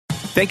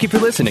Thank you for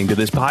listening to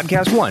this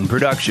Podcast One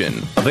production.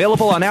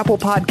 Available on Apple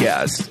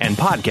Podcasts and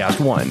Podcast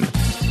One.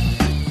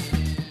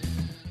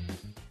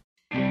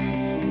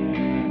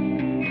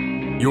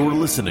 You're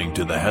listening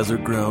to the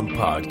Hazard Ground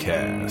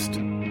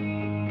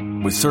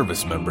Podcast, with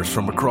service members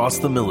from across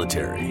the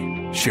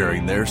military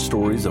sharing their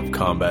stories of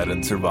combat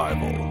and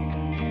survival.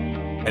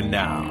 And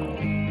now,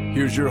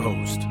 here's your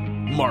host,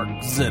 Mark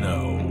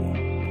Zeno.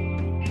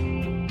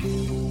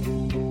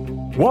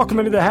 Welcome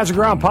into the Hazard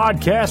Ground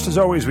Podcast. As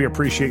always, we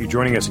appreciate you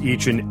joining us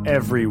each and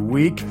every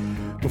week.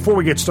 Before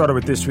we get started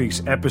with this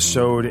week's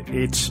episode,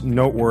 it's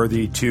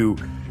noteworthy to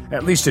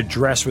at least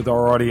address with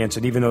our audience,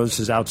 and even though this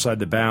is outside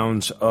the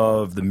bounds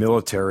of the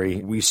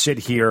military, we sit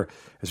here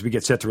as we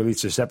get set to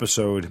release this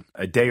episode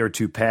a day or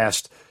two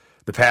past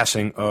the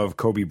passing of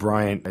Kobe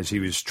Bryant as he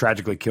was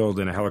tragically killed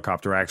in a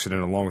helicopter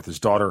accident along with his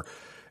daughter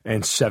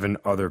and 7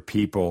 other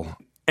people.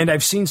 And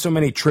I've seen so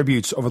many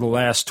tributes over the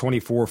last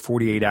 24,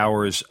 48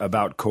 hours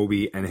about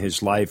Kobe and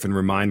his life and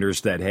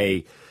reminders that,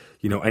 hey,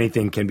 you know,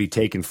 anything can be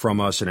taken from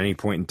us at any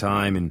point in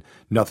time and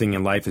nothing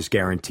in life is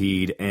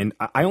guaranteed. And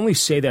I only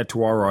say that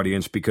to our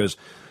audience because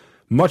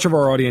much of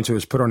our audience who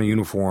has put on a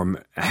uniform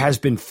has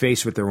been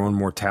faced with their own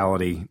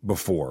mortality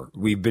before.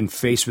 We've been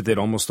faced with it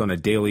almost on a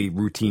daily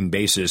routine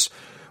basis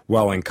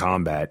while in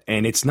combat.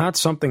 And it's not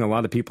something a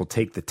lot of people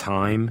take the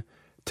time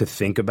to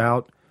think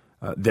about,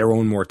 their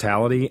own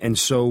mortality. And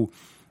so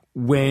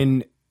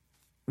when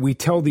we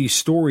tell these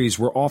stories,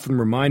 we're often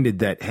reminded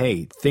that,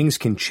 hey, things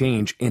can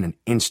change in an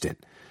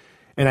instant.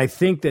 And I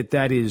think that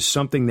that is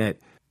something that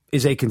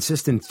is a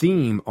consistent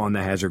theme on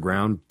the Hazard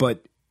Ground,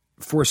 but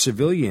for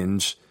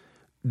civilians,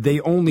 they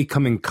only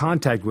come in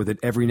contact with it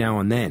every now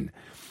and then.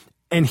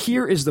 And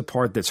here is the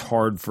part that's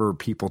hard for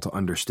people to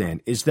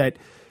understand, is that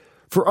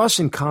for us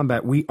in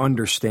combat, we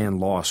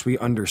understand loss. We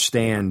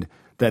understand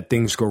that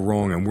things go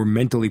wrong, and we're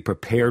mentally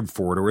prepared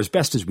for it, or as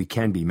best as we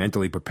can be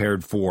mentally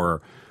prepared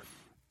for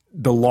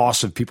the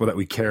loss of people that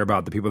we care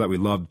about, the people that we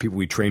love, the people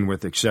we train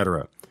with,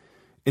 etc.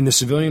 In the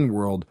civilian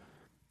world,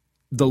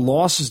 the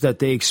losses that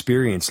they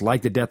experience,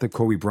 like the death of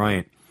Kobe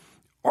Bryant,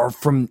 are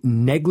from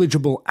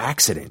negligible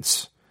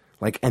accidents.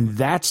 And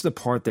that's the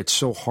part that's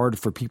so hard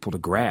for people to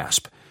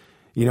grasp.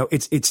 You know,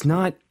 it's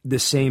not the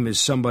same as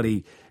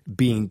somebody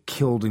being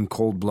killed in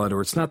cold blood,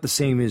 or it's not the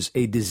same as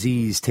a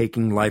disease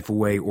taking life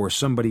away, or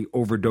somebody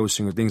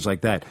overdosing, or things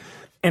like that.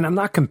 And I'm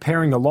not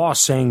comparing the loss,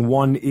 saying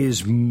one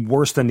is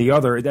worse than the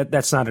other.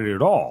 That's not it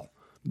at all.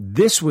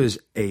 This was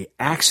an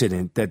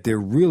accident that there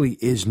really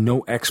is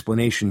no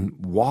explanation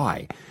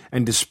why.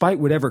 And despite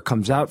whatever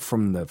comes out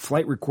from the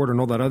flight recorder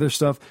and all that other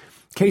stuff,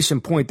 case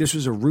in point, this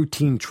was a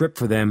routine trip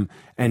for them,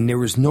 and there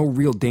was no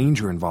real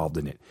danger involved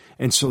in it.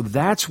 And so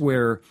that's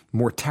where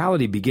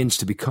mortality begins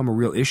to become a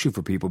real issue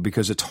for people,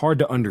 because it's hard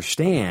to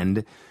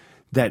understand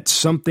that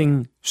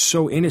something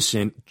so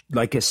innocent,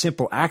 like a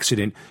simple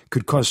accident,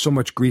 could cause so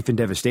much grief and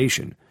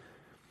devastation.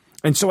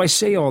 And so I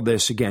say all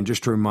this, again,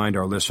 just to remind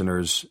our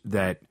listeners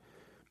that,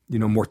 you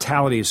know,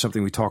 mortality is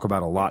something we talk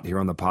about a lot here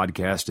on the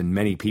podcast, and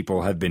many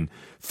people have been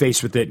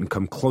faced with it and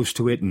come close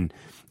to it and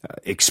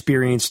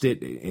experienced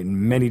it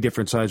in many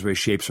different sizes, ways,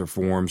 shapes, or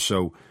forms.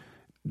 So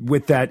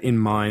with that in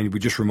mind, we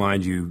just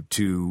remind you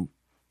to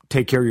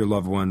take care of your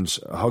loved ones,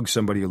 hug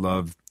somebody you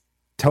love,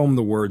 tell them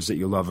the words that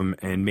you love them,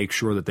 and make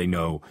sure that they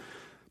know.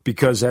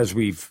 Because as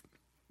we've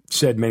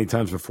said many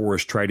times before,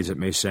 as trite as it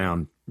may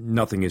sound,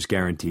 nothing is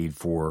guaranteed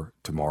for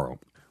tomorrow.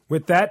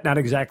 With that, not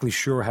exactly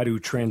sure how to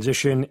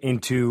transition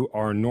into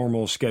our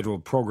normal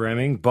scheduled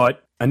programming,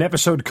 but an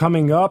episode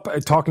coming up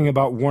talking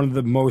about one of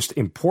the most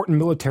important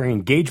military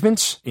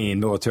engagements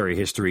in military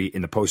history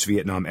in the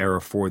post-Vietnam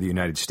era for the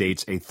United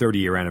States, a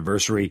 30-year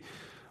anniversary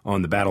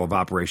on the Battle of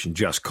Operation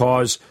Just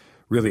Cause.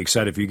 Really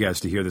excited for you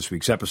guys to hear this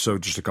week's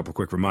episode. Just a couple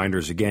quick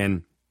reminders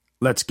again.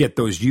 Let's get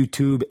those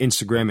YouTube,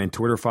 Instagram, and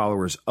Twitter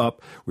followers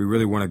up. We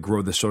really want to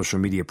grow the social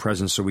media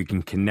presence so we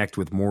can connect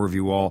with more of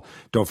you all.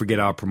 Don't forget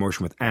our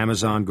promotion with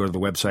Amazon. Go to the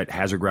website,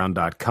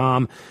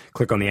 hazardground.com.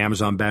 Click on the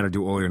Amazon banner,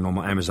 do all your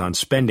normal Amazon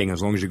spending.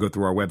 As long as you go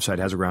through our website,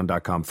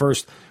 hazardground.com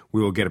first,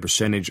 we will get a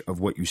percentage of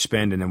what you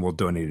spend, and then we'll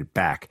donate it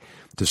back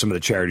to some of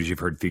the charities you've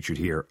heard featured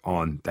here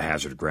on the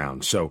Hazard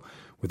Ground. So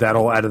with that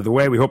all out of the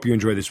way, we hope you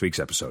enjoy this week's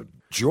episode.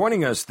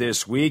 Joining us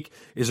this week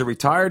is a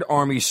retired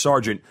Army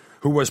sergeant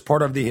who was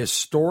part of the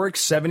historic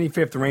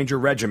 75th Ranger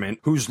Regiment,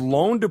 whose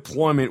lone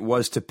deployment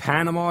was to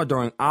Panama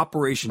during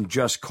Operation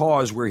Just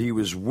Cause, where he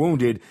was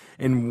wounded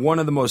in one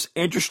of the most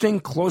interesting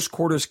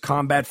close-quarters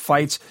combat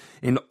fights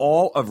in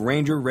all of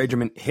Ranger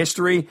Regiment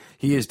history.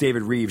 He is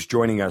David Reeves,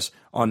 joining us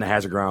on the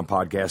Hazard Ground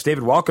Podcast.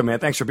 David, welcome, man.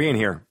 Thanks for being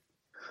here.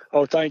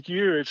 Oh, thank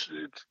you. It's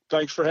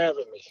thanks for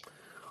having me.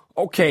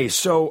 Okay,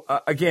 so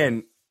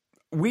again,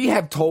 we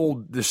have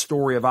told the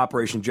story of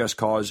Operation Just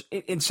Cause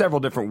in several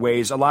different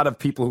ways. A lot of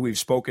people who we've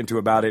spoken to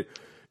about it,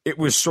 it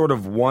was sort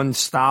of one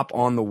stop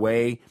on the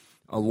way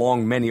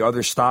along many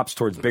other stops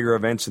towards bigger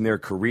events in their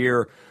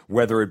career,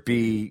 whether it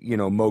be, you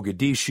know,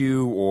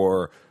 Mogadishu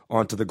or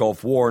onto the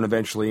Gulf War and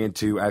eventually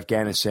into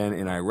Afghanistan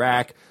and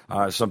Iraq.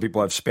 Some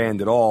people have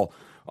spanned it all.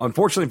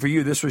 Unfortunately for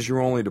you, this was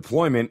your only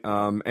deployment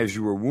as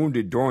you were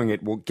wounded during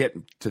it. We'll get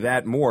to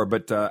that more.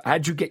 But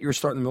how'd you get your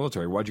start in the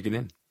military? Why'd you get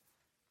in?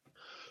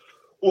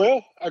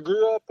 Well, I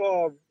grew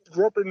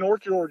up in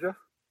North Georgia,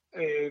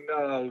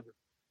 and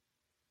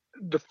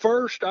the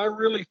first I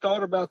really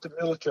thought about the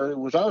military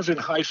was I was in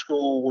high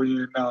school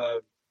when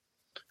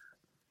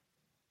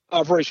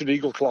Operation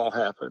Eagle Claw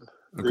happened,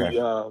 Okay.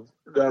 the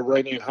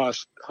Iranian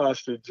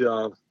hostage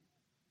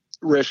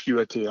rescue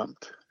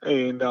attempt,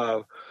 and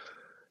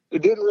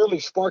it didn't really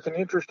spark an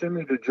interest in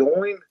me to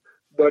join,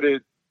 but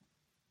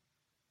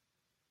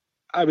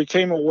I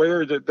became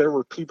aware that there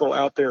were people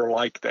out there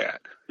like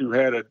that who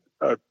had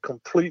a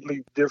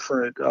completely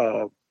different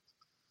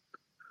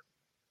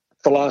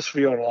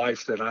philosophy on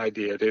life than I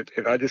did.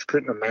 And I just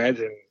couldn't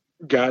imagine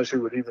guys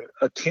who would even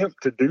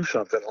attempt to do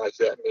something like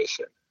that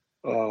mission.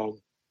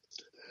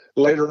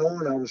 Later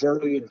on, I was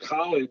early in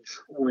college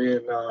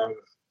when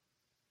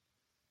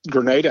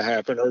Grenada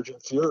happened,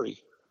 Urgent Fury.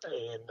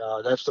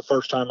 And that's the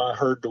first time I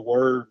heard the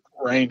word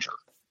Ranger.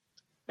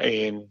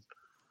 And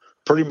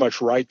pretty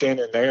much right then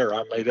and there,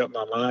 I made up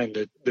my mind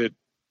that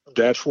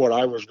that's what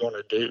I was going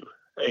to do,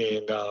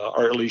 and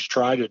or at least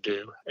try to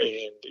do.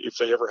 And if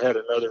they ever had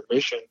another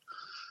mission,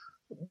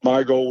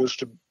 my goal was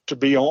to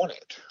be on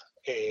it.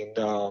 And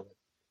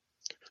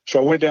so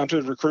I went down to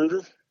the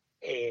recruiter,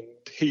 and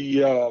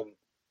he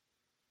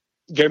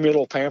gave me a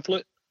little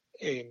pamphlet.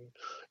 And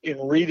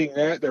in reading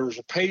that, there was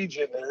a page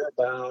in there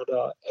about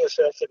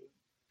SF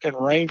and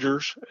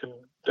Rangers, and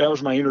that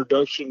was my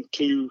introduction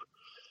to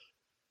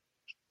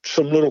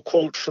some little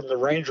quotes from the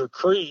Ranger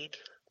Creed.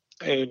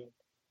 And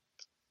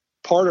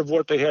part of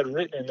what they had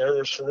written in there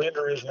was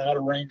surrender is not a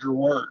Ranger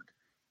word.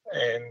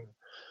 And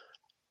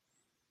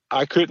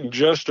I couldn't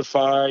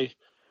justify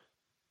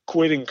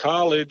quitting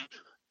college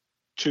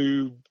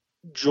to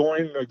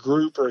join a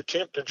group or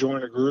attempt to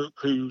join a group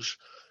whose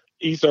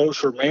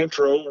ethos or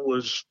mantra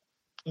was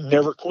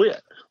never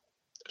quit.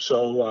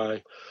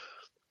 So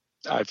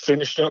I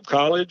finished up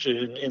college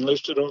and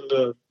enlisted on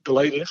the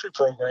delayed entry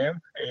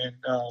program, and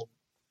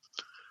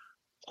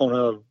on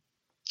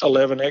a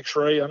 11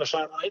 X-ray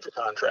unassigned Ranger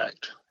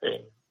contract,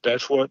 and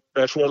that's what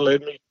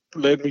led me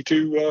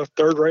to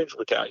 3rd Ranger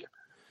Battalion.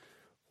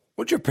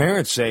 What'd your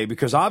parents say?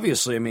 Because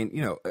obviously, I mean,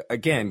 you know,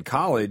 again,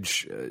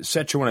 college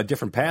set you on a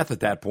different path at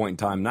that point in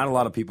time. Not a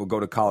lot of people go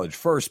to college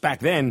first. Back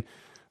then,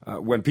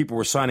 when people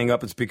were signing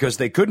up, it's because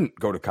they couldn't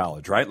go to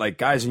college, right? Like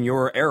guys in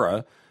your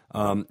era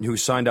who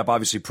signed up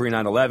obviously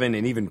pre-9/11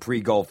 and even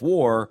pre-Gulf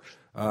War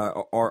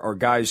are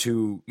guys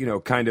who, you know,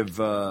 kind of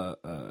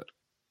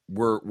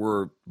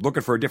were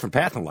looking for a different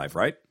path in life,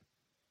 right?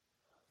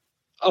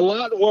 A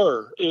lot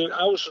were. And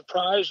I was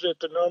surprised at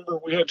the number.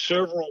 We had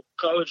several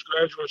college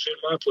graduates in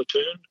my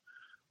platoon,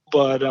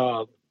 but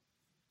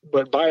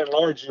by and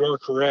large, you are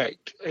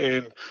correct.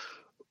 And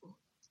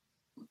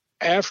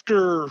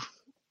after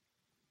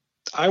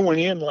I went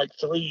in like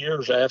 3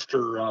 years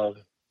after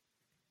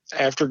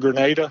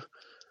Grenada,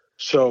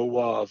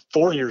 so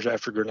 4 years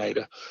after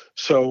Grenada,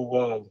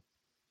 so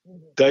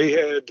they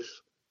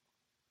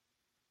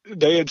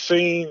had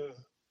seen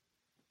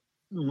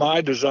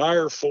my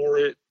desire for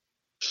it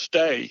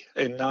stay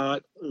and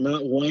not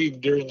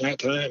wane during that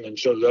time, and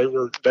so they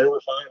were fine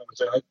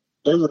with it.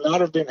 They would not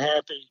have been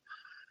happy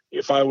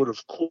if I would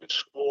have quit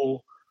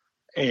school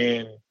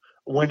and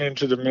went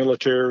into the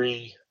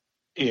military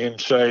in,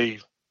 say,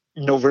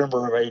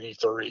 November of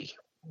 '83,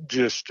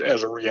 just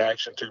as a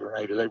reaction to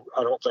Grenada.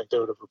 I don't think they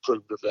would have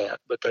approved of that,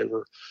 but they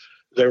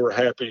were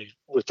happy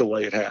with the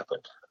way it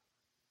happened.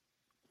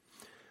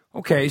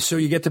 Okay, so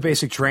you get to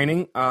basic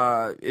training.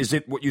 Is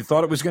it what you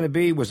thought it was going to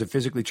be? Was it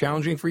physically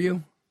challenging for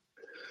you?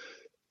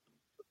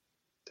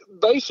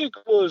 Basic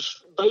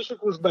was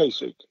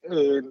basic,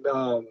 and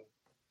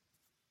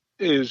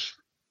is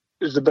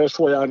the best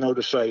way I know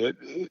to say it.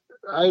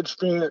 I had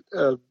spent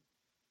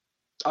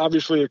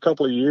obviously a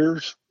couple of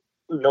years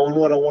knowing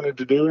what I wanted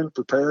to do and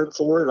preparing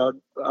for it.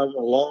 I'm a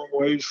long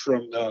ways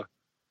from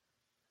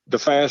the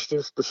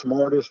fastest, the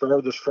smartest,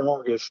 or the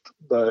strongest,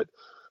 but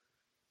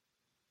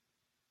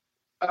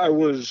I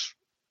was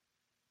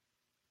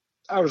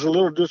a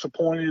little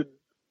disappointed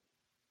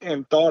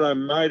and thought I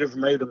might have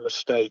made a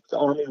mistake. The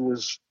Army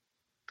was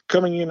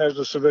coming in as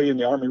a civilian.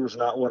 The Army was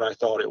not what I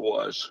thought it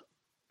was.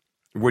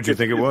 What'd you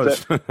think it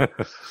was?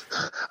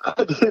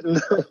 I didn't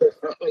know.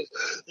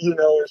 You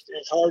know,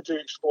 it's hard to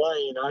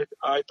explain.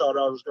 I thought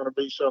I was going to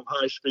be some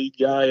high-speed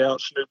guy out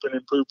snooping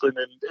and pooping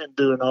and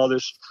doing all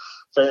this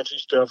fancy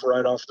stuff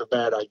right off the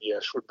bat, I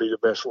guess, would be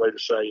the best way to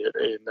say it.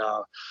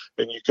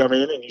 And you come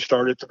in and you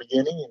start at the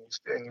beginning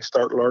and you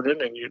start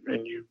learning and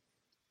you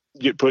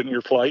get put in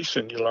your place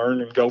and you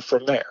learn and go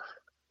from there.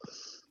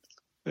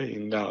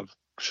 And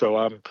so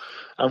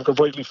I'm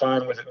completely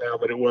fine with it now,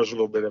 but it was a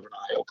little bit of an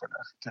eye opener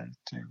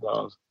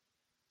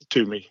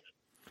to me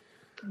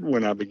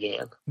when I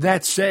began.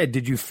 That said,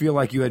 did you feel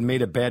like you had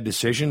made a bad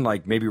decision?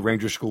 Like maybe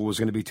Ranger School was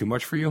going to be too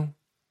much for you?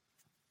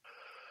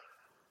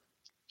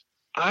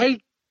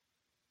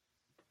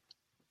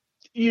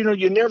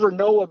 You never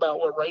know about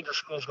what Ranger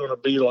School is going to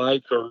be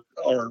like,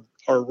 or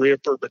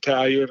RIP or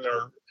battalion,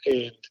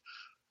 and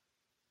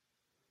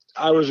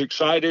I was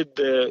excited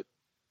that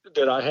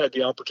I had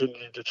the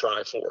opportunity to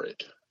try for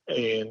it,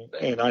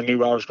 and I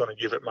knew I was going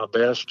to give it my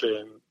best,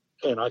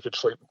 and I could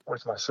sleep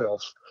with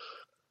myself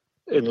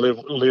and live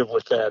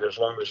with that as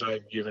long as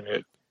I'm giving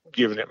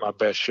it my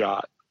best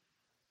shot.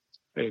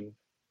 And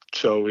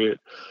so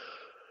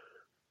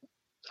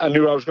I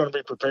knew I was going to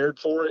be prepared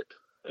for it,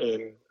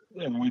 and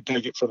we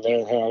take it from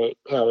there how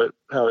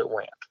it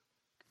went.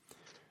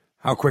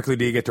 How quickly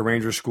do you get to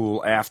Ranger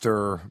School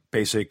after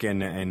basic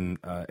and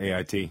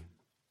AIT?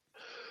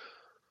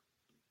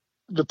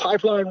 The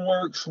pipeline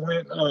works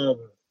went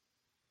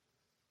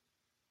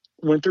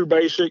through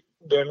basic,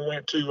 then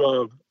went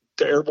to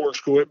airborne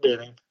school at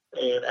Benning,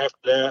 and after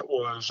that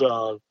was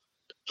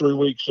 3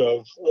 weeks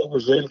of what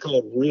was then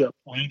called RIP,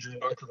 Ranger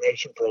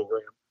Indoctrination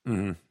Program.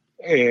 Mm-hmm.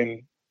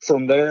 And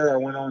from there, I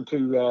went on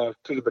to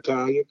the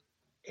battalion,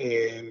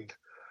 and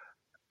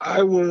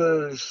I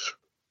was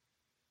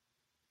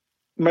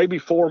maybe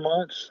 4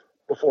 months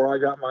before I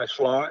got my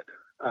slot.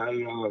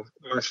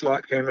 My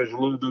slot came as a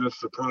little bit of a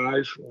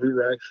surprise. We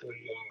were actually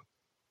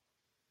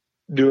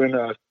doing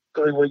a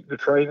 3-week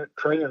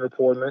training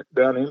deployment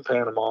down in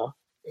Panama,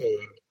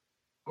 and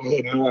I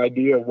had no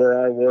idea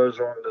where I was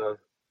on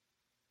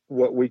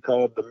what we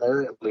called the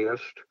merit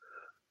list.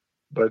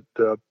 But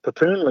the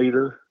platoon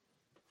leader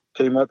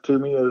came up to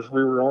me as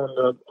we were on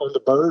the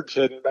birds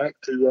heading back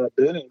to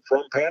Benning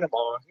from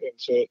Panama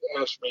and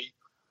asked me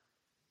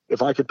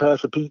if I could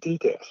pass a PT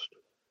test.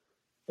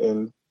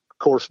 And of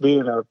course,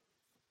 being a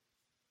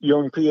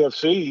young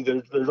PFC,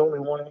 there's only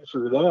one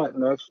answer to that,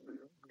 and that's,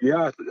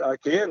 yeah, I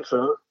can,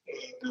 sir.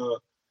 And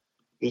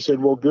he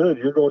said, well, good,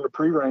 you're going to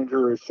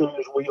pre-ranger as soon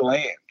as we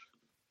land.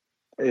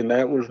 And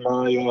that was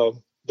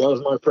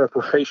my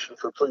preparation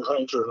for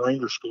pre-ranger and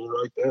ranger school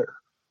right there.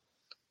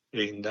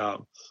 And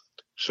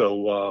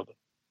so I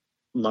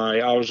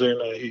was in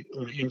an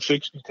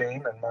M60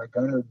 team, and my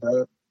gunner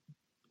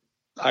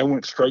I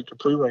went straight to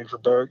pre-ranger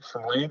barracks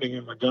and landing,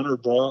 and my gunner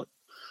brought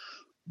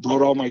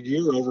all my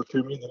gear over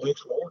to me the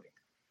next morning,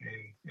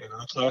 and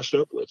I clashed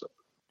up with him.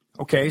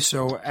 Okay,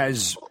 so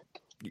as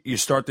you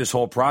start this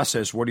whole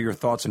process, what are your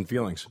thoughts and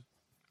feelings?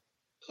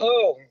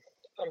 Oh,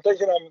 I'm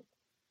thinking I'm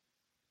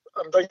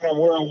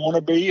where I want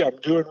to be. I'm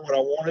doing what I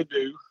want to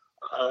do.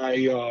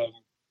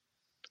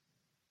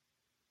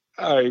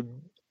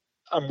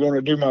 I'm going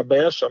to do my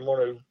best. I'm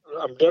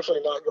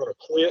definitely not going to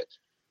quit.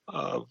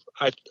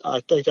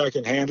 I think I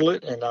can handle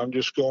it, and I'm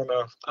just going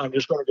to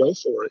go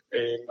for it.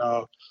 And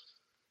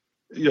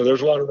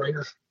there's a lot of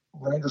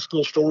Ranger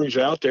school stories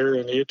out there,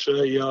 and it's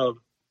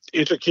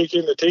a kick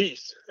in the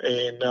teeth.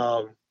 And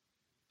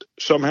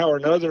somehow or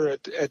another,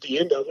 at the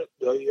end of it,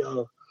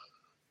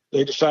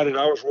 they decided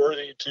I was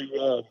worthy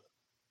to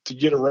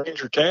get a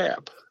Ranger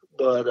tab.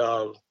 But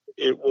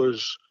it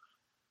was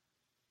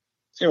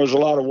a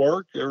lot of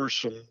work. There was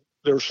some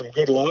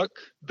good luck.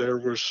 There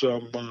was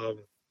some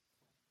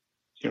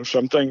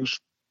some things.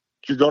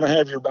 You're going to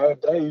have your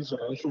bad days,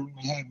 and I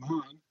certainly had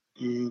mine.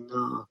 And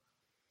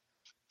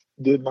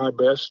did my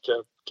best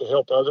to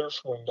help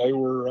others when they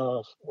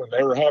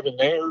were having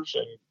theirs,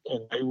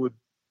 and they would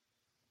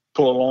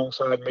pull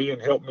alongside me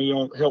and help me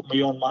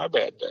on my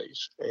bad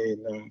days.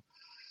 And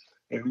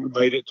we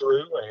made it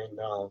through.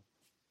 And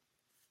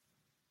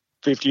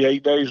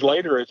 58 days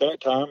later, at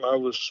that time, I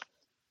was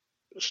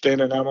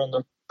standing out on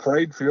the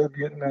parade field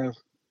getting a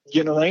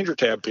Ranger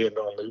tab pinned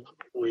on me,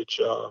 which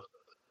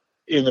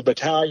in the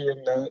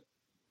battalion that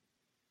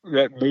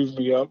moved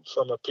me up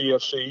from a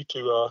PFC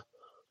to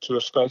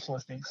a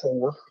specialist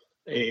E4,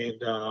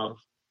 and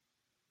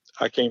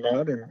I came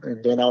out,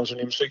 and then I was an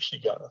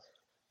M60 gunner,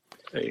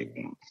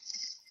 and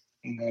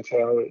that's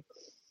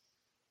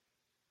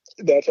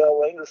how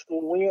Ranger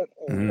school went.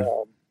 And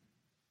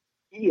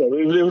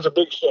it was a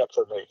big step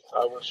for me.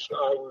 I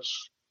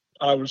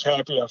was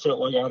happy. I felt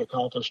like I'd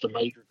accomplished a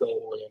major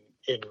goal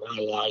in my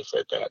life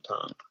at that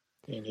time,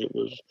 and it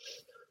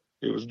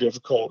was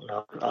difficult, and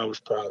I was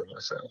proud of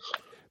myself.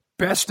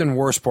 Best and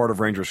worst part of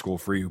Ranger school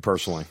for you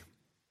personally?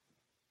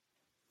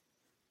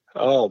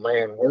 Oh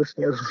man, worst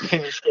part of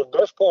Ranger school.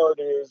 Best part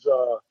is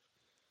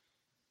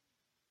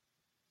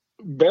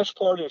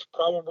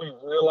probably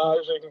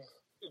realizing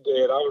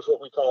that I was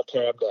what we call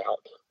tabbed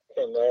out,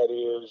 and that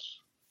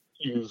is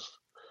you've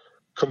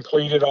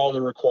completed all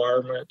the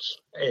requirements,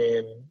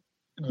 and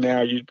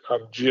now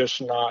I'm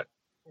just not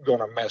going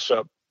to mess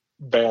up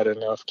bad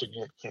enough to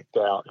get kicked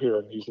out here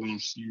in these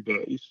last few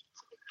days.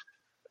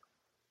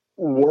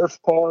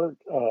 Worst part,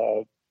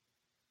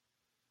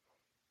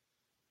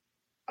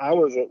 I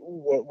was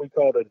what we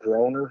called a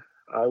droner.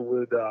 I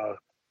would,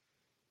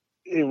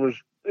 it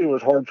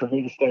was hard for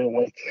me to stay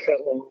awake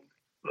that long.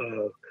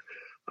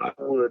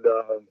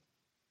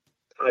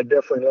 I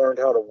definitely learned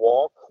how to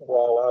walk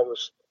while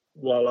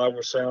I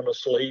was sound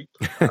asleep.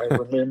 I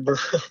remember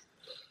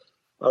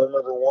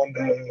one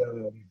day,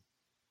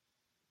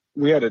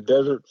 we had a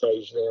desert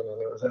phase then,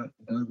 and it was out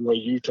in Dugway,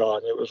 Utah,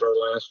 and it was our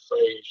last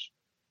phase.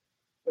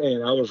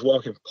 And I was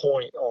walking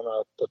point on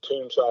a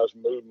platoon-sized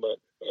movement,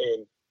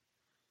 and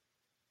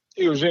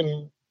it was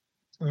in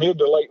mid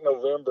to late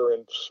November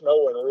and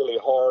snowing really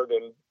hard,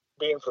 and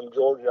being from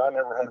Georgia, I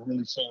never had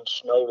really seen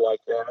snow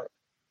like that.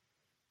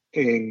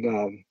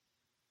 And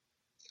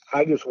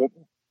I just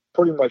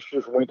pretty much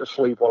just went to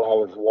sleep while I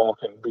was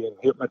walking, being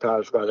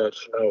hypnotized by that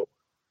snow.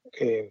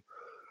 And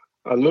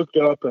I looked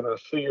up and I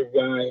see a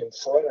guy in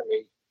front of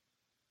me,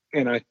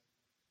 and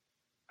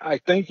I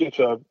think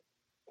it's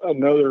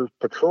another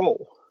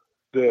patrol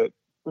that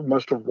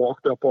must have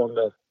walked up on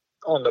the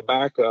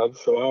back of.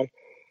 So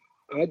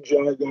I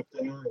jogged up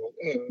there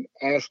and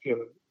asked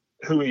him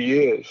who he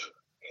is,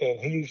 and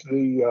he's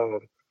the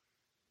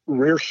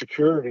rear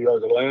security, or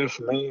the last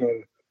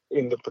man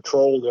in the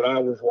patrol that I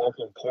was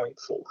walking point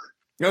for.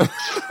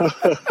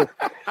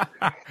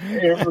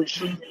 Every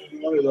single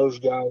one of those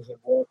guys had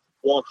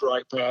walked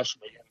right past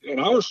me,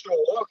 and I was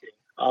still walking.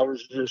 I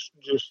was just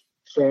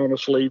sound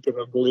asleep and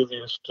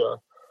oblivious to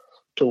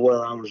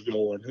where I was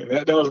going. And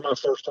that was my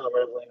first time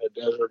ever in a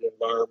desert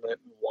environment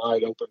and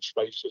wide open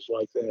spaces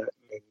like that,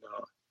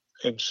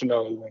 and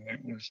snow. And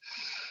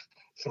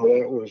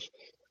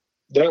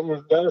that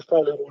was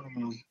probably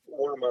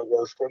one of my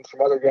worst ones.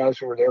 Some other guys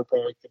who were there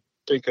probably could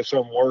think of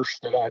some worse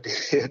that I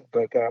did,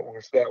 but that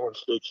one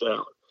sticks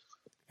out.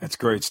 That's a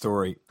great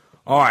story.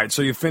 All right,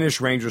 so you finish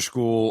Ranger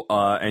School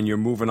and you're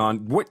moving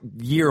on. What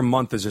year,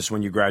 month is this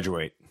when you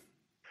graduate?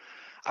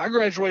 I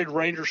graduated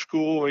Ranger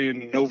School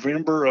in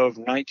November of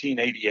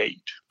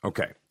 1988.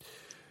 Okay.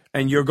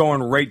 And you're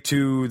going right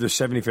to the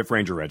 75th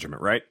Ranger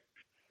Regiment, right?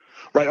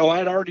 Right. Oh,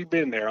 I'd already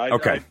been there.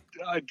 Okay.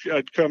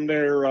 I'd come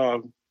there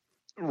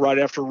right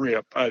after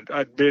RIP.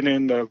 I'd been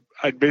in the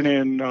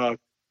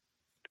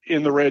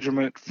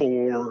regiment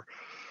for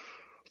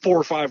 4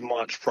 or 5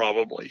 months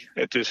probably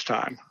at this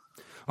time.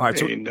 All right,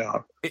 so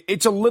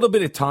it's a little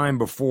bit of time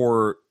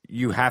before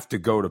you have to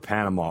go to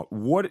Panama.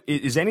 What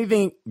is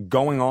anything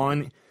going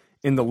on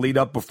in the lead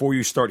up before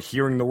you start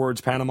hearing the words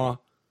Panama?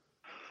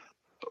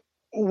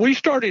 We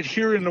started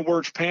hearing the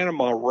words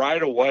Panama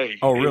right away.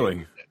 Oh,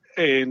 really?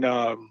 And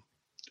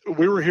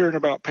we were hearing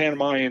about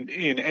Panama in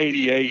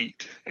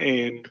 88,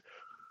 and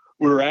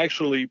we were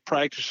actually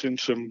practicing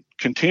some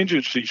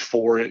contingencies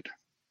for it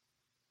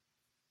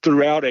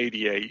throughout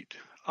 88.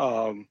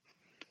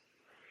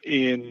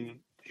 In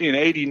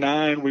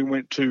 89, we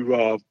went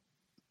to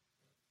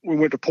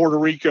Puerto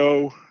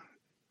Rico.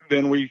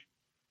 Then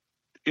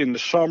in the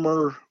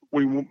summer,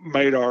 we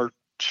made our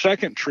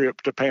second trip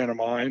to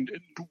Panama and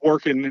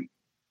working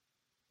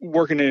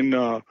in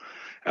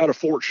out of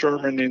Fort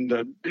Sherman in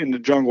the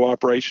Jungle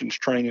Operations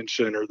Training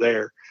Center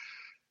there,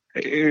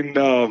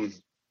 and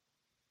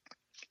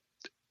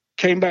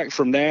came back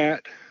from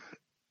that.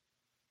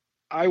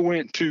 I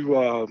went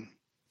to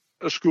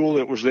a school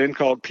that was then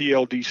called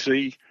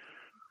PLDC,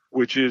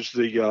 which is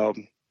the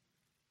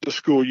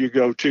school you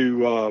go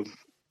to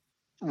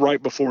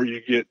right before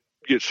you get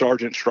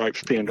sergeant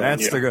stripes pinned on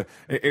you. That's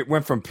it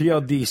went from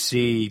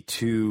PLDC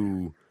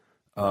to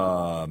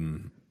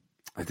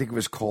I think it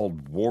was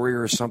called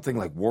Warrior or something,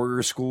 like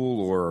Warrior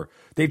School, or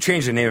they've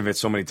changed the name of it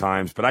so many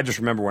times. But I just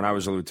remember when I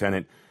was a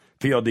lieutenant,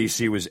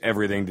 PLDC was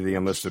everything to the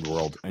enlisted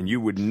world, and you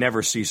would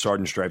never see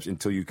sergeant stripes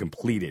until you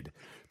completed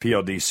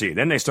PLDC.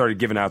 Then they started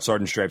giving out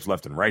sergeant stripes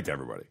left and right to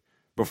everybody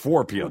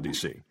before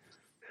PLDC.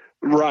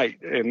 Right,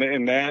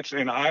 and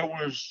I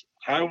was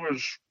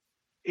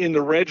in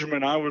the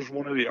regiment. I was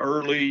one of the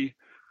early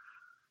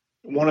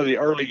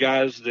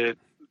guys that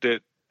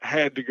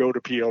had to go to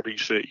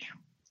PLDC,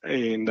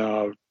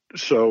 and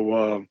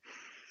so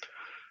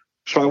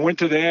I went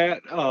to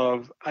that.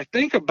 I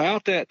think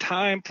about that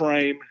time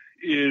frame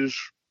is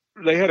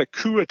they had a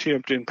coup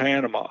attempt in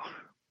Panama,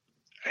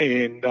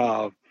 and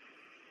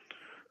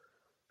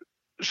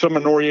some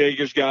of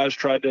Noriega's guys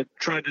tried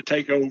to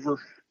take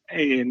over,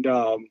 and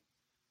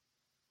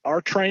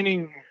our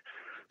training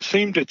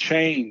seemed to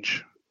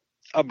change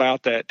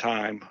about that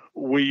time.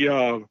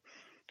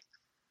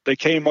 They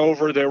came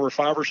over. There were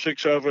 5 or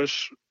 6 of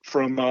us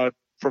from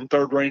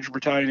 3rd Ranger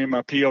Battalion in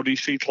my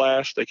PLDC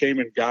class. They came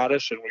and got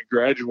us, and we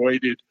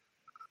graduated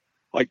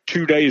like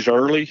 2 days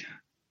early,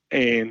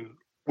 and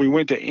we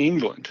went to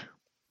England.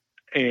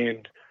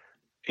 And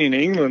in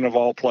England, of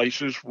all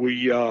places,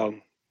 we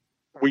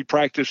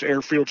practiced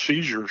airfield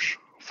seizures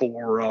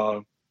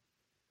for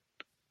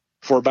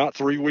about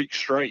 3 weeks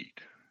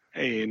straight,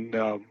 and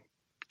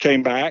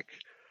came back,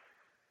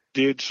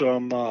 did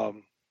some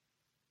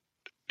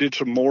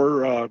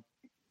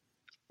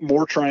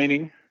more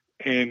training,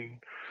 and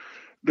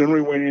then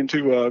we went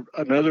into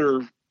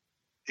another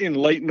in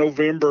late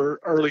November,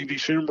 early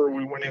December.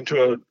 We went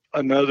into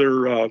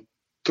another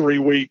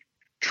 3-week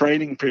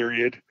training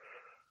period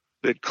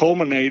that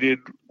culminated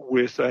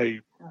with a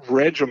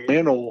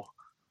regimental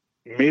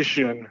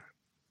mission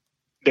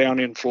down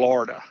in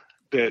Florida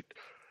that,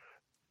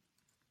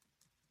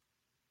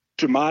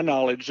 to my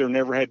knowledge, there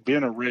never had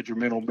been a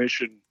regimental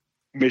mission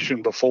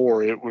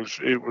before. It was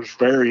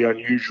very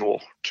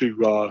unusual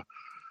to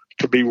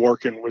be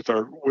working with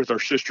our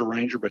sister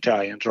Ranger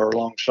battalions or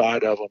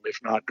alongside of them, if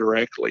not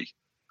directly.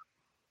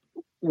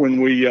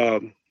 When we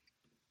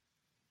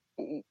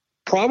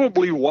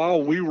probably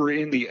while we were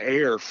in the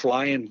air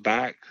flying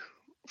back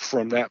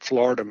from that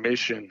Florida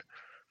mission,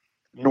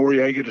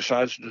 Noriega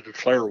decides to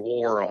declare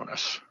war on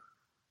us.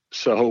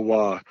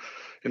 So,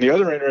 and the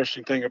other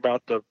interesting thing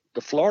about the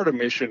Florida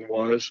mission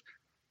was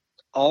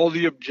all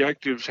the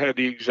objectives had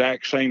the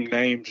exact same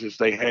names as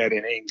they had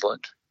in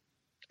England.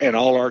 And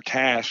all our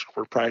tasks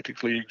were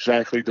practically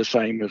exactly the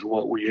same as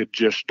what we had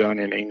just done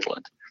in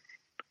England.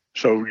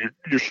 So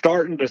you're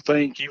starting to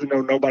think, even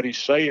though nobody's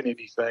saying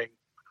anything,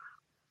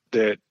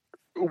 that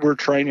we're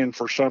training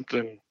for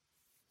something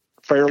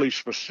fairly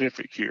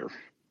specific here.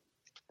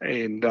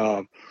 And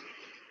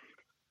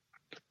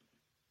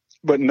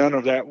but none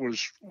of that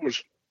was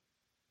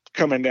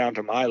coming down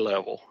to my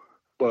level.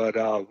 But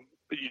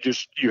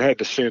you had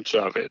the sense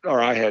of it,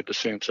 or I had the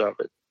sense of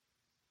it.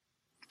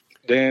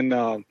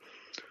 Then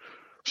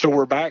so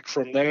we're back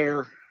from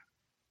there,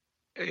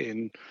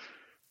 and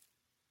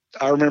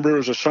I remember it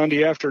was a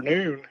Sunday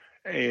afternoon,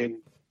 and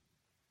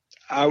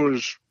I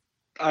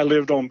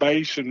lived on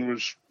base and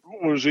was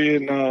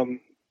in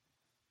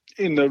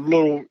the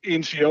little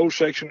NCO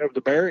section of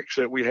the barracks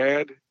that we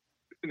had,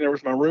 and there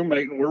was my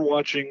roommate, and we're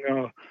watching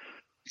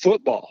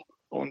football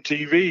on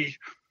TV,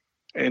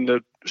 and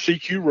the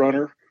CQ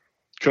runner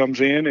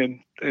comes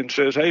in and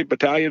says, "Hey,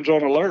 battalion's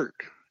on alert,"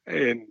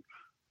 and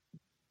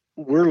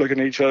we're looking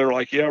at each other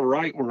like, "Yeah,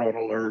 right, we're on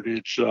alert.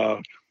 It's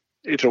a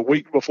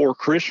week before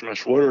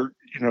Christmas. They're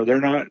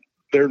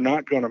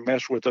not going to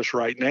mess with us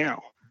right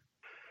now."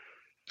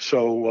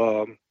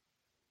 So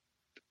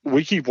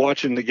we keep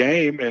watching the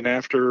game, and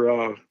after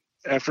a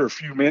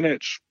few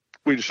minutes,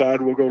 we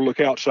decide we'll go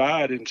look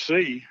outside and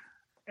see.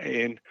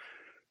 And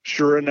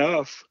sure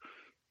enough,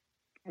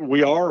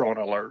 we are on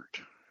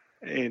alert.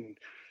 And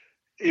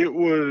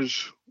we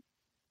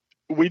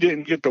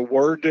didn't get the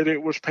word that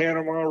it was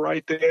Panama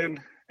right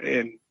then.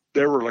 And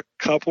there were a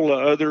couple of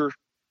other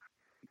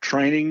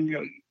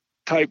training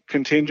type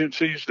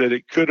contingencies that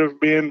it could have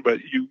been,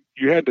 but you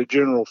had the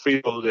general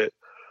feel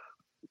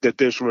that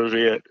this was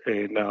it,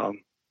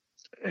 and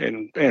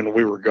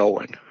we were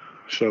going.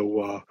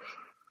 So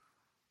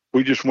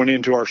we just went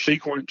into our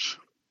sequence.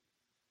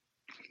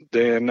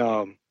 Then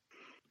a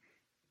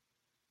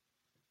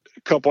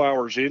couple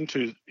hours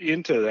into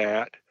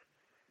that,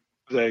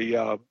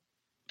 they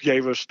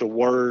gave us the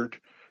word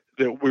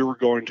that we were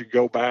going to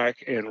go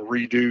back and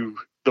redo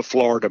the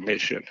Florida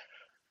mission.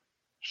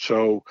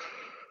 So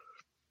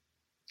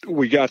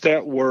we got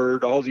that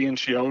word. All the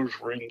NCOs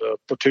were in the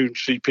platoon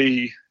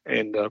CP,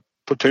 and the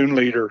platoon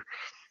leader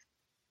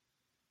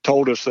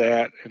told us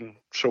that. And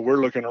so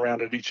we're looking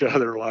around at each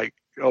other like,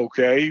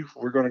 okay,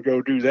 we're going to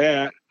go do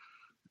that.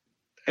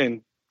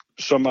 And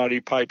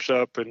somebody pipes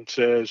up and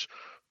says,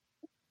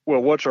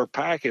 "Well, what's our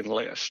packing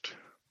list?"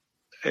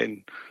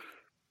 And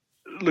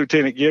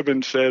Lieutenant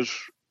Gibbons says,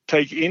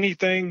 "Take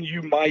anything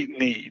you might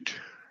need."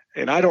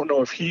 And I don't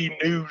know if he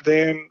knew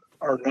then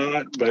or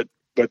not, but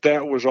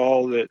that was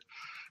all that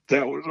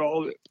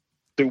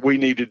we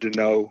needed to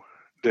know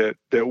that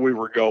we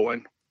were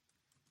going.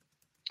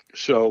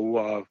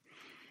 So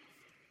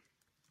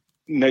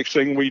next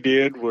thing we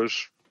did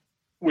was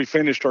we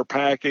finished our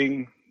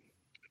packing,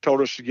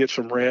 told us to get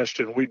some rest,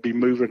 and we'd be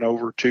moving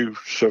over to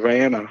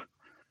Savannah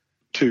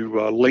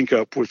to link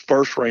up with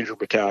 1st Ranger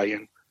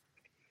Battalion.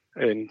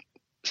 And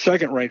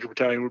 2nd Ranger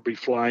Battalion would be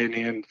flying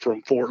in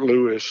from Fort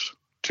Lewis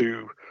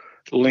to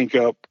link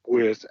up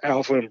with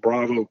Alpha and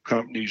Bravo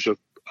companies of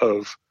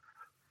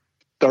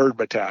 3rd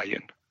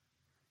Battalion.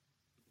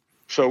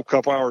 So a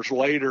couple hours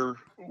later,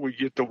 we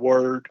get the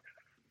word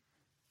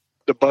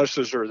the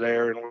buses are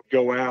there, and we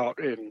go out.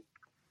 And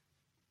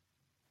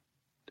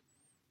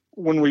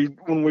when we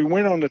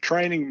went on the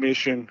training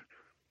mission,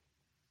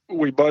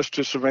 we bused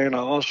to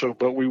Savannah also,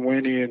 but we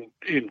went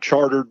in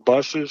chartered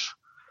buses,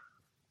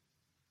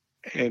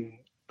 and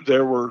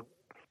there were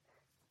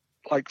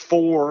like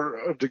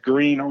 4 of the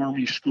Green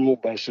Army school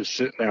buses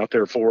sitting out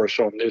there for us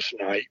on this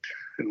night.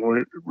 And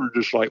we're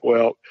just like,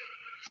 well,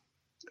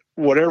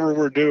 whatever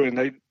we're doing,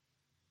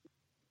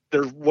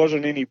 there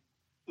wasn't any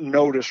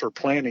notice or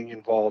planning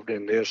involved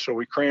in this. So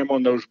we cram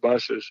on those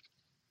buses,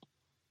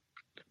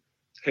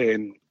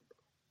 and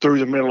through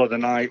the middle of the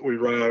night, we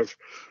arrive,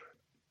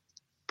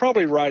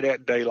 probably right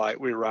at daylight,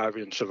 we arrive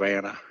in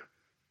Savannah.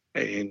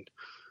 And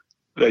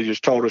they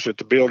just told us at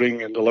the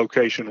building and the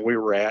location we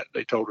were at,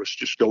 they told us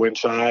just go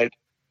inside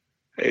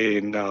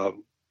and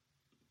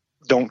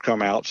don't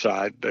come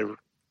outside. They were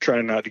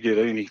trying not to get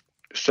any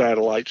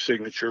satellite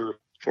signature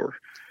for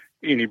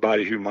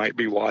anybody who might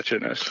be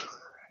watching us.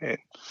 And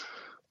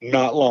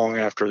not long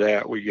after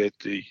that, we get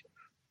the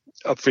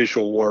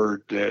official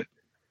word that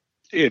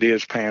it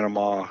is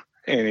Panama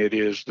and it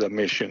is the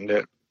mission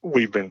that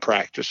we've been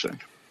practicing.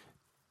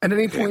 At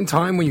any point in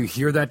time when you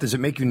hear that, does it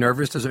make you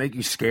nervous? Does it make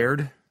you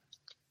scared?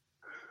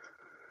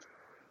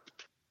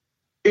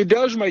 It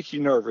does make you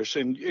nervous,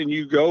 and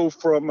you go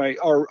from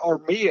or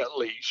me at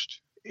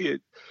least, you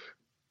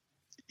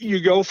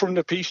go from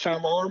the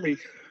peacetime Army,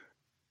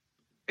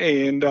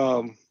 and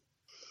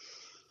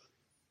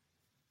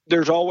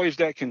there's always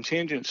that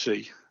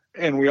contingency,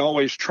 and we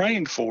always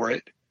trained for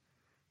it,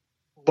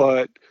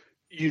 but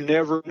you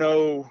never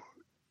know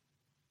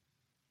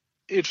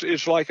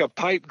it's like a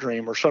pipe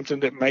dream or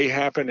something that may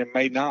happen and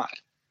may not.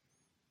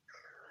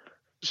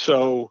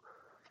 So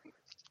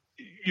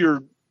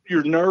you're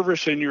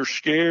nervous and you're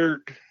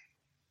scared.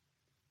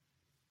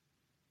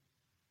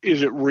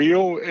 Is it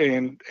real?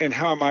 And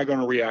how am I going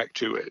to react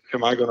to it?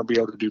 Am I going to be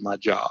able to do my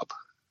job?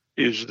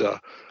 Is the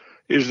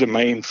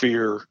main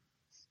fear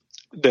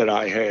that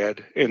I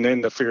had. And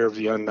then the fear of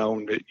the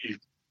unknown that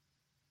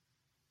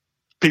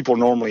people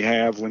normally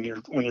have when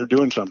you're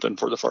doing something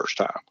for the first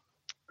time.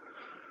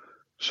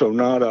 So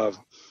not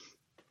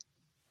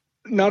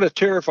a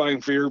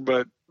terrifying fear,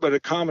 but a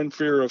common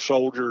fear of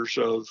soldiers,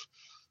 of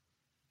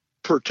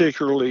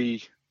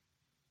particularly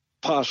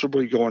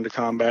possibly going to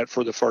combat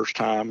for the first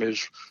time,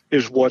 is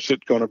what's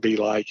it going to be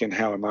like and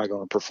how am I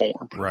going to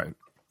perform? Right.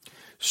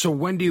 So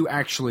when do you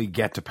actually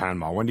get to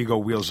Panama? When do you go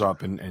wheels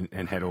up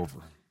and head over?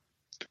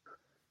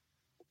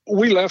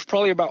 We left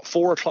probably about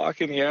 4:00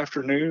 in the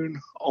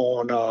afternoon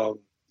on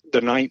the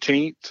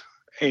 19th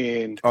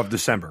of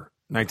December,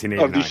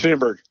 1989. Of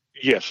December,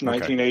 yes,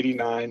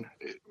 1989. Okay.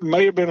 It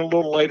may have been a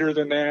little later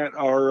than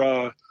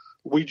that.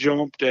 We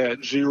jumped at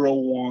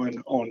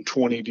 01 on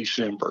 20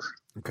 December.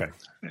 Okay.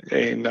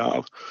 And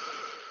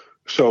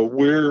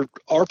so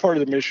our part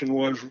of the mission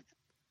was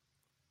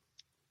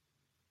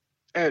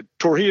at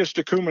Torrijos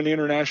Tocumen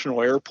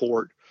International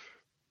Airport.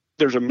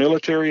 There's a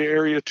military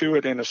area to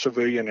it and a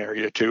civilian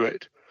area to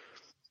it.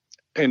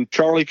 And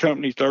Charlie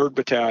Company 3rd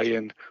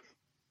Battalion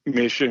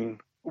mission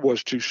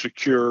was to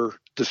secure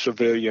the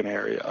civilian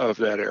area of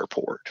that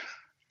airport.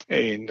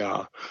 And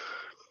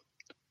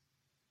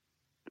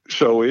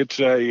so it's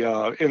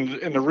and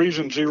the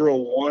reason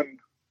 01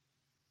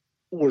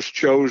 was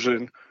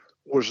chosen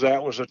was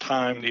that was a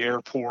time the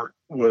airport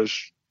was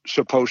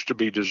supposed to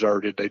be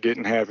deserted. They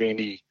didn't have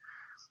any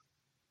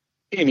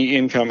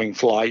incoming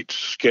flights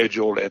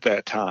scheduled at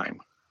that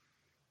time.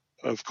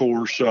 Of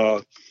course,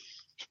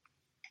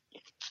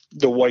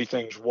 the way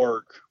things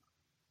work,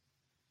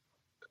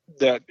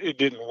 that it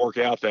didn't work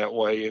out that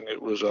way, and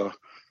it was a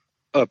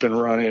up and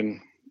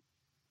running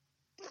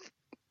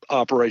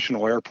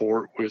operational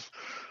airport with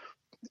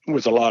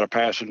a lot of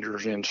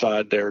passengers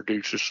inside there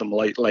due to some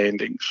late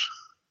landings,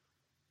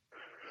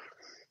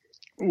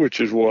 which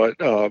is what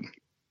got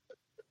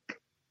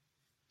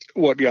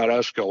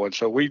us going.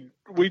 So we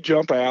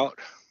jump out,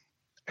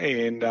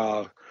 and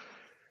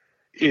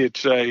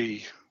it's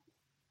the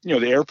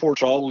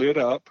airport's all lit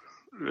up.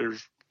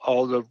 There's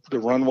all the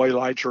runway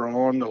lights are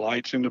on, the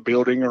lights in the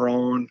building are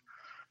on.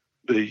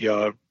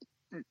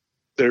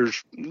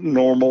 There's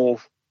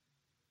normal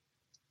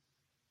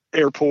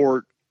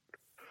airport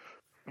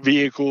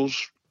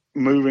vehicles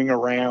moving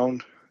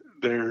around.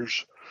 Can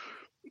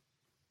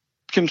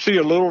see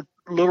a little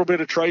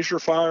bit of tracer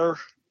fire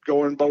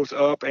going both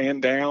up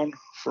and down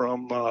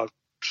from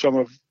some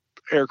of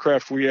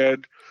aircraft we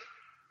had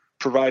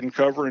providing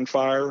cover and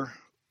fire.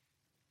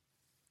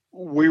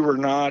 We were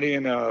not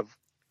in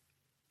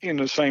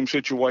the same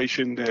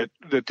situation that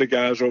the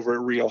guys over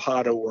at Rio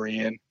Hato were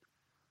in,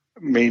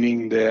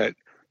 meaning that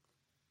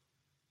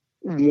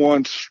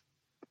once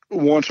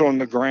on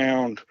the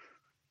ground,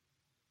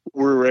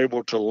 we were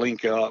able to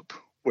link up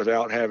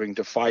without having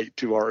to fight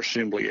to our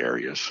assembly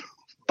areas,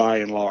 by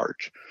and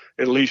large,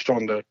 at least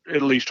on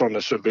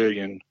the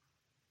civilian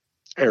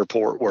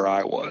airport where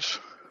I was.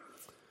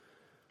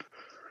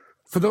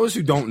 For those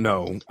who don't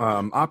know,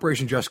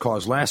 Operation Just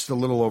Cause lasted a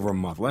little over a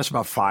month, lasts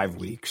about 5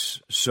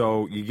 weeks.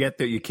 So you get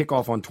there, you kick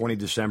off on 20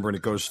 December, and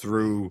it goes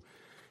through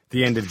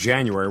the end of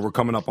January. We're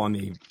coming up on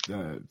the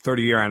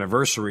 30-year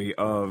anniversary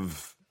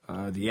of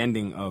the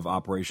ending of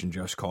Operation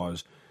Just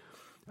Cause.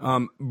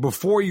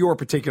 Before your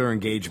particular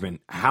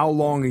engagement, how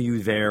long are you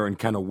there, and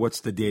kind of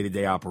what's the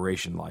day-to-day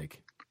operation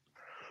like?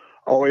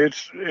 Oh,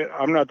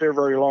 I'm not there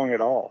very long at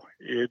all.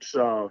 It's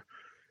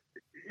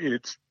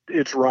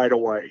right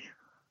away.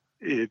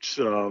 It's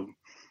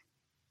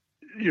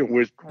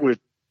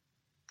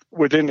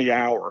within the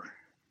hour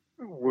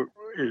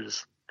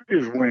is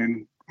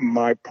when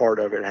my part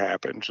of it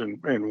happens,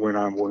 and when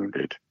I'm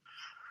wounded.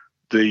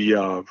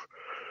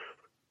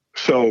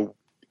 So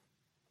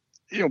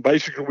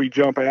basically we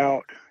jump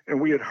out, and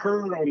we had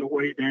heard on the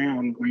way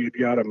down, we had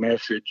got a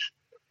message.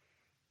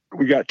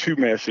 We got 2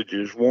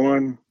 messages.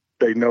 One,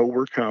 they know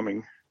we're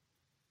coming,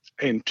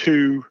 and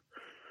 2,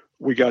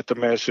 we got the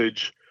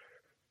message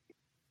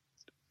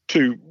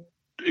to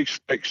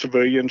expect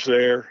civilians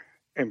there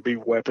and be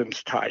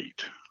weapons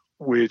tight,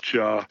 which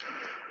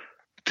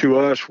to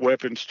us,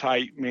 weapons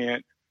tight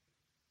meant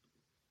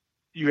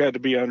you had to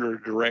be under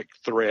a direct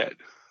threat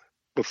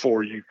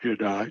before you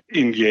could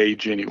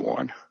engage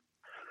anyone.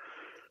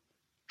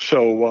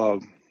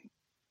 So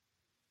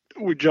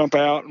we jump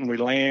out and we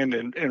land,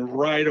 and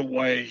right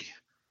away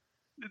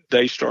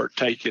they start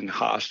taking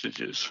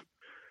hostages,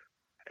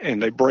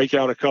 and they break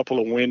out a couple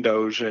of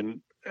windows.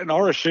 And in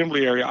our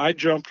assembly area, I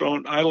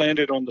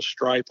landed on the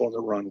stripe on the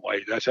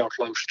runway. That's how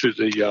close to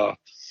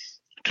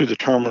the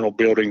terminal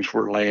buildings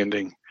we're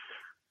landing.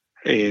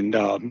 And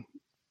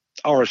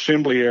our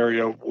assembly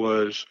area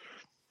was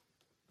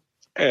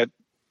at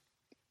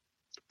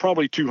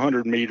probably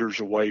 200 meters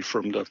away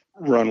from the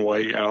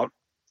runway out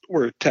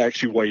where a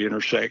taxiway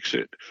intersects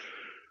it.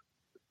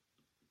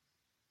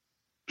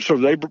 So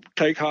they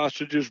take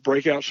hostages,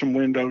 break out some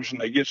windows,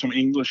 and they get some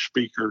English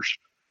speakers,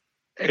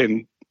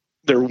 and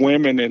they're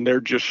women, and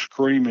they're just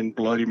screaming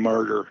bloody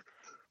murder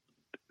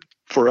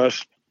for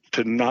us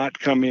to not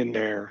come in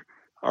there,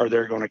 or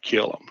they're going to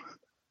kill them.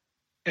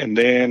 And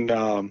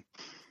then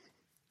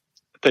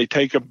they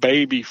take a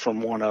baby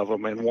from one of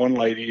them, and one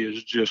lady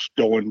is just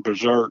going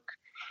berserk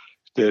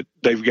that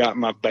they've got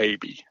my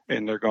baby,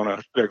 and they're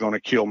gonna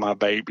kill my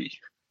baby.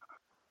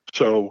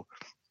 So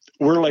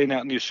we're laying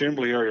out in the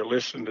assembly area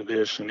listening to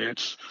this, and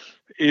it's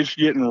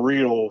getting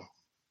real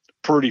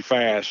pretty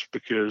fast,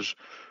 because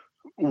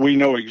we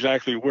know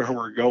exactly where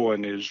we're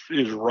going is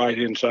right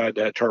inside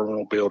that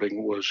terminal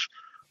building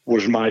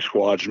was my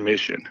squad's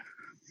mission.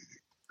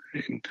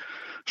 And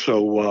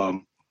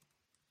so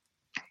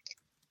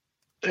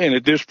and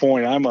at this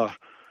point I'm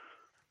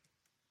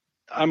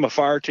a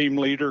fire team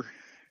leader,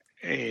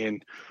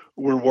 and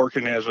we're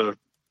working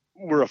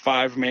we're a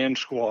 5-man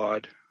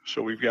squad.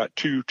 So we've got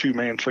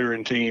two-man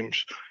clearing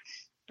teams,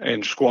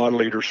 and squad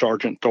leader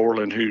Sergeant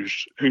Thorland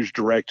who's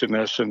directing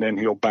us, and then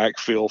he'll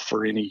backfill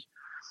for any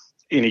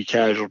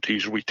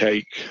casualties we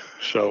take.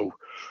 So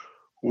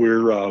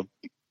we're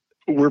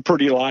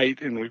pretty light,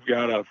 and we've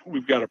got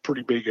a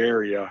pretty big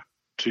area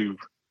to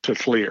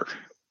clear.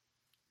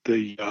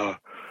 So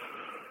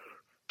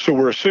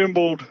we're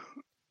assembled.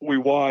 We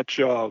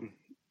watch.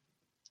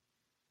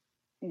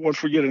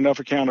 Once we get enough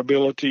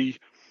accountability,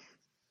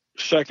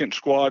 second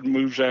squad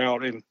moves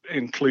out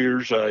and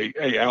clears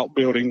a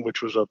outbuilding,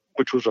 which was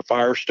a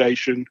fire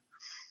station,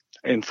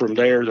 and from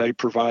there they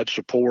provide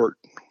support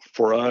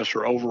for us,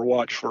 or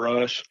overwatch for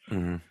us.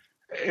 Mm-hmm.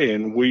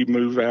 And we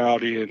move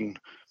out in,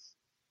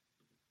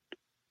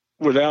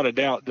 without a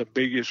doubt, the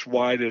biggest,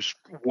 widest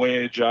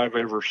wedge I've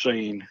ever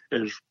seen.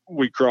 As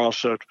we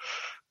cross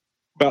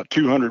about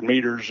 200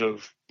 meters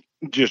of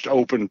just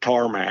open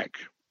tarmac,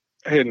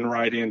 heading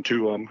right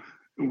into them.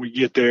 We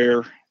get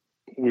there,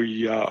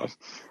 we drop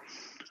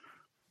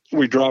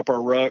our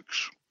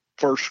rucks.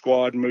 First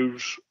squad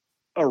moves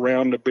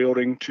around the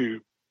building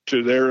to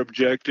their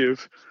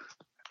objective,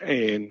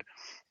 and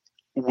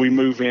we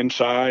move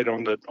inside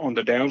on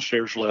the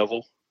downstairs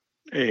level,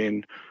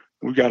 and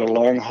we've got a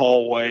long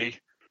hallway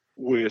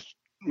with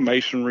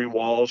masonry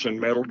walls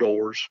and metal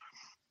doors,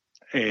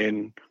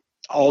 and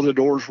all the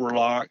doors were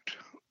locked.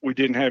 We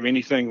didn't have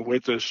anything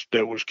with us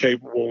that was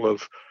capable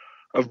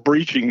of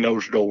breaching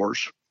those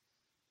doors.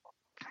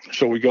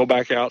 So we go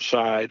back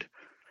outside,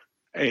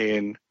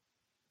 and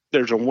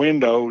there's a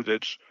window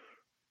that's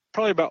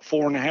probably about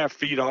 4.5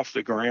 feet off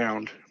the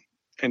ground,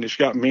 and it's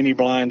got mini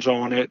blinds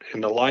on it,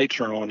 and the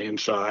lights are on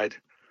inside.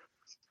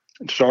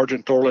 And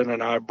Sergeant Thorland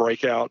and I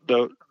break out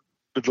the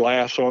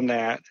glass on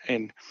that,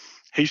 and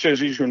he says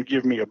he's going to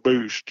give me a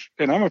boost.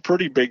 And I'm a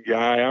pretty big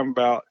guy. I'm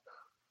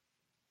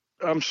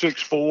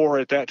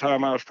 6'4". At that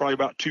time, I was probably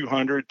about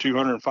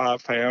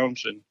 205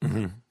 pounds, and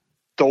mm-hmm.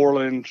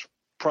 Thorland's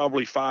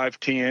probably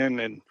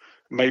 5'10" and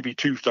maybe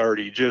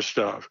 230, just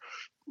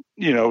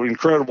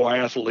incredible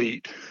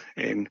athlete.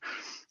 And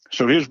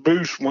so his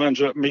boost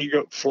winds up me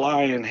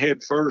flying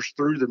head first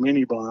through the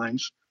mini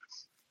blinds.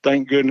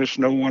 Thank goodness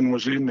no one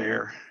was in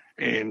there.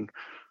 And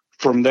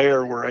from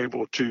there, we're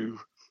able to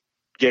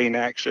gain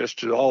access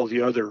to all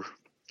the other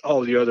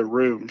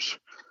rooms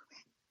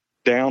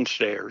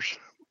downstairs,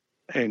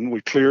 and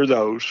we clear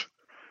those,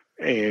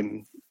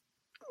 and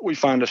we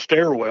find a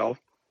stairwell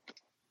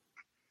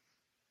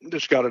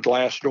that's got a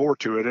glass door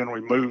to it, and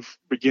we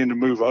begin to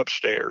move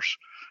upstairs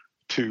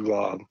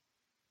to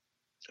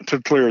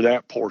clear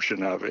that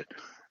portion of it.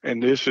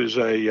 And this is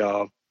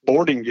a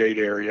boarding gate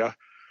area.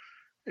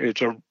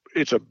 It's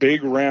a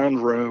big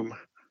round room,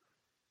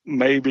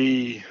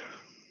 maybe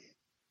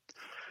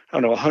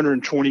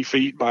 120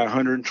 feet by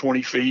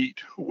 120 feet,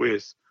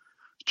 with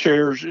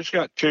chairs. It's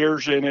got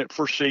chairs in it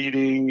for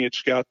seating.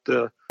 It's got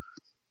the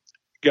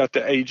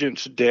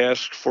agent's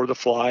desk for the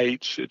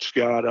flights. It's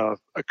got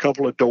a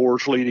couple of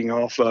doors leading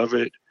off of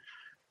it,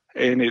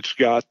 and it's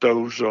got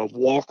those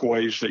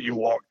walkways that you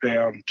walk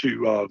down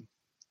to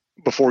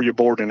before you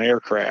board an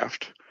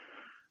aircraft.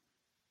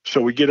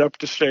 So we get up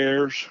the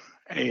stairs,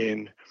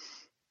 and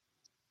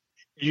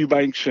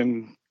Eubanks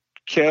and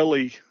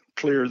Kelly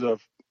clear the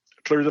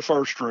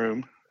first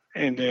room,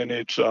 and then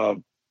it's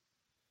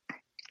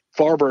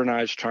Farber and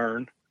I's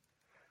turn,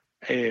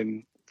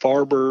 and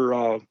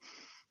Farber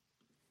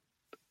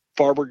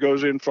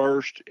goes in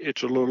first.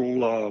 It's a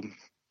little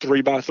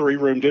 3x3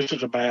 room. This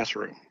is a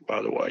bathroom,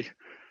 by the way.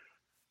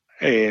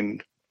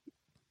 And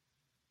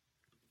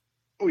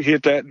we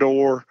hit that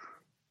door.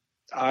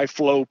 I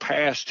flow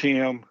past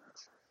him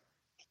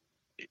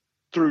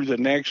through the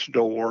next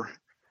door,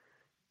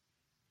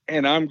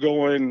 and I'm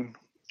going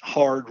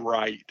hard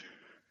right.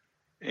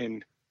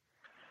 And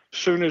as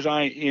soon as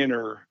I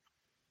enter,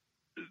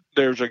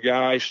 there's a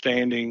guy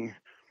standing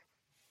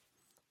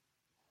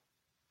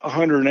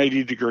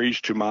 180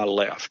 degrees to my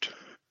left.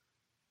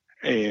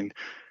 And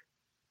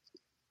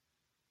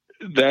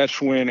that's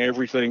when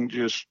everything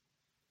just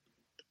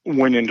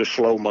went into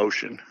slow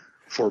motion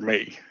for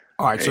me.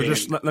 All right, so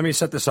just let me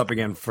set this up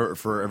again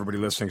for everybody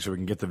listening so we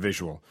can get the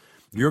visual.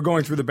 You're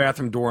going through the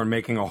bathroom door and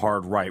making a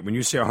hard right. When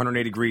you say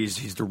 180 degrees,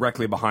 he's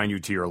directly behind you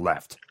to your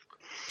left.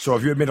 So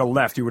if you had made a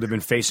left, you would have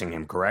been facing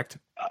him, correct?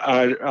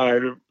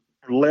 I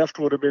left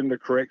would have been the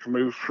correct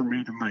move for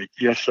me to make.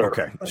 Yes, sir.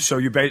 Okay, so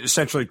you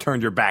essentially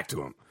turned your back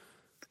to him.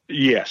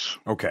 Yes.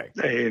 Okay.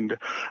 And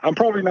I'm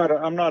probably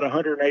I'm not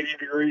 180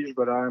 degrees,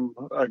 but I'm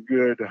a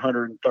good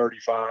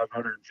 135,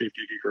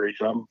 150 degrees.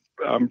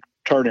 I'm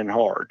turning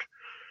hard.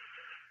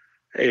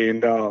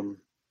 And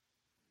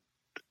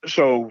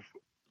so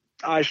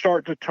I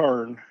start to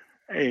turn,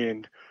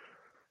 and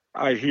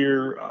I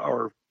hear,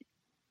 or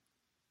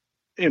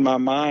in my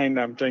mind,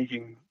 I'm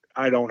thinking,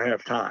 I don't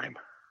have time.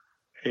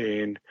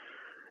 And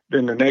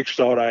then the next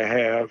thought I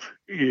have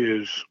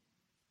is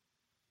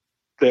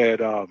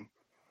that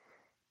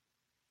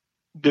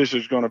this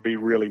is going to be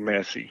really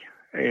messy.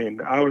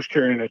 And I was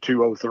carrying a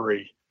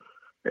 203,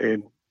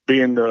 and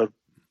being an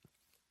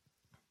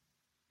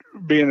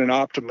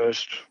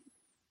optimist,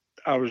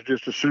 I was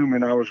just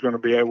assuming I was going to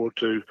be able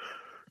to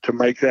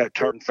make that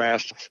turn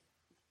fast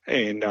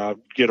and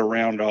get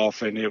around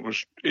off, and it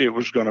was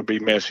going to be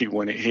messy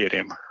when it hit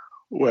him.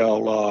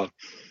 Well,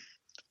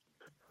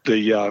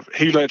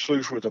 he lets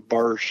loose with a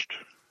burst,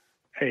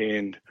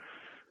 and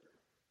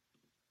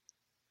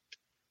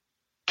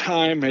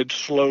time had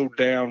slowed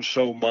down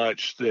so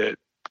much that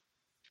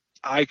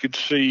I could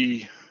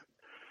see,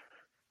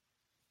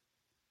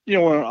 an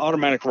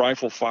automatic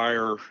rifle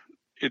fire,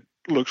 it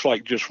looks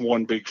like just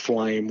one big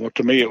flame. Well,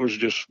 to me, it was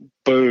just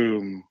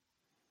boom,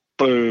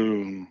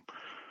 boom,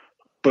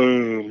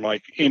 boom,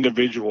 like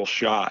individual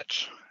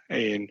shots.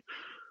 And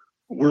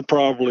we're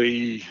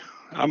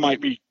I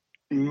might be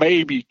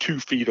maybe 2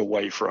 feet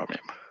away from him.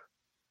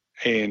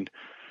 And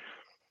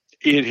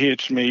it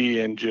hits me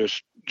and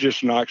just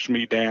knocks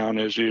me down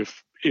as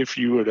if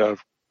you would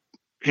have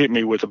hit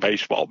me with a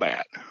baseball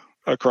bat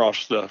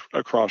across the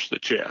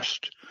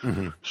chest.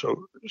 Mm-hmm.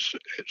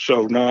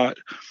 So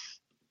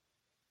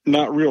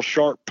not real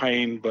sharp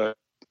pain, but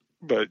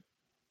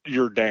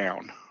you're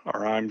down,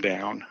 or I'm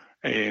down.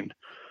 And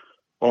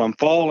while I'm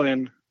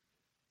falling,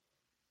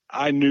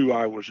 I knew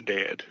I was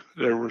dead.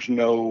 There was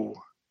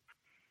no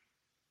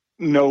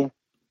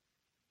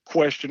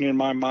question in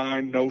my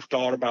mind, no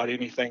thought about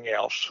anything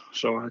else.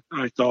 So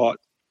I thought,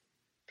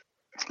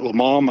 well,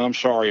 Mom, I'm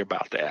sorry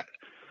about that,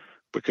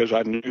 because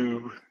I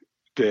knew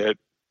that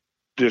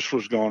this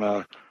was going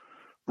to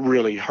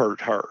really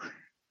hurt her.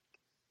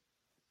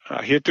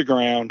 I hit the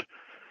ground,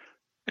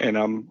 and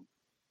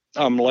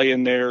I'm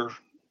laying there,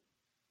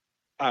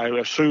 I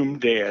assume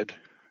dead,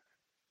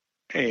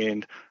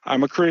 and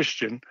I'm a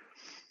Christian,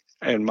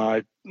 and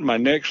my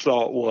next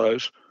thought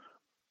was,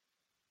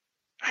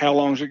 how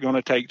long is it going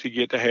to take to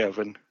get to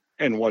heaven,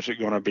 and what's it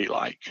going to be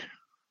like?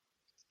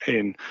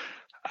 And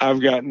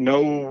I've got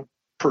no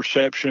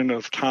perception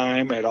of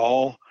time at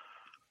all,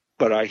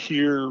 but I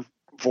hear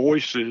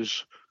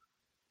voices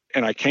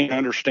and I can't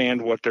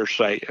understand what they're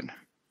saying.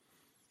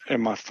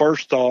 And my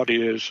first thought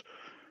is,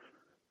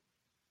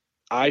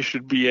 I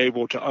should be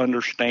able to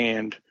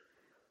understand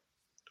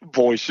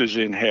voices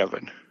in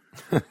heaven.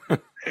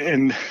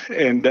 and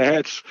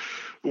that's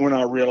when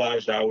I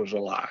realized I was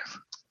alive.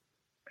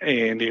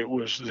 And it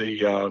was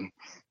the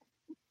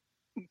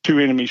two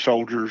enemy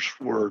soldiers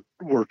were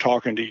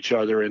talking to each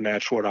other, and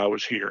that's what I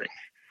was hearing.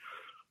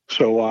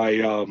 So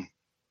I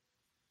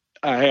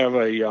have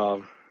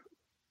a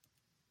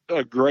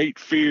great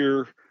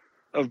fear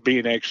of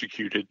being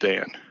executed.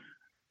 Then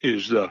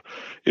is the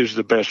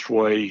best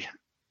way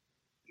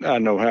I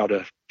know how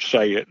to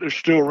say it. There's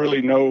still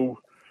really no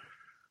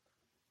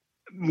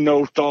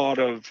thought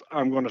of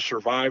I'm going to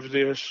survive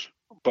this,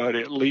 but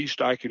at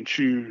least I can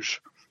choose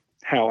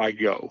how I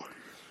go.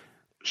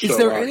 Is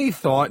there any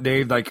thought,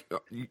 Dave, like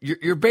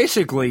you're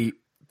basically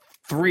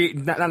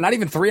not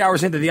even 3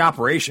 hours into the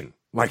operation,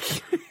 like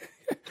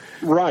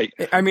right?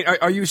 I mean,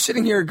 are you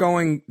sitting here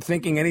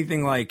thinking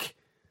anything like,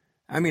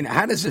 I mean,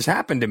 how does this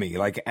happen to me?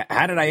 Like,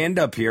 how did I end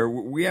up here?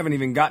 We haven't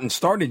even gotten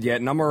started yet,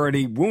 and I'm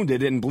already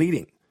wounded and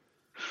bleeding.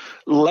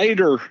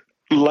 Later,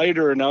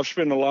 and I've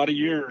spent a lot of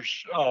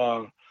years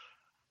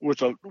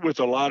with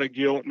a lot of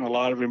guilt and a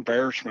lot of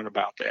embarrassment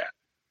about that.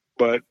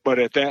 But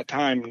at that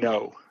time,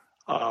 no.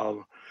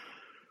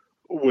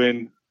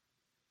 When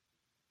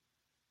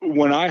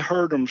I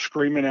heard them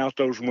screaming out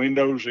those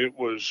windows, it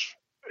was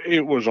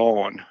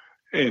on,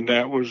 and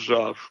that was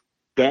a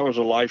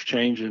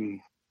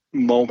life-changing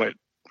moment,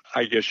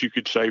 I guess you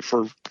could say,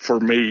 for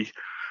me,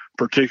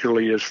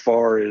 particularly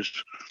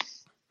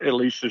at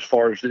least as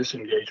far as this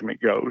engagement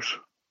goes.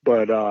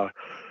 But at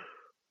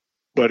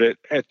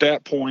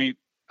that point,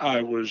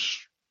 I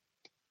was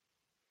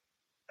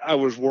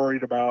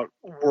worried about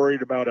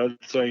other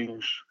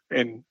things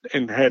and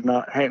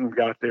hadn't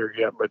got there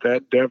yet. But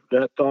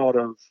that thought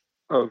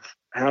of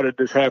how did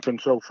this happen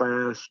so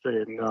fast,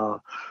 and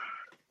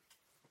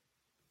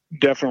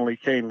definitely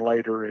came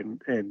later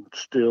and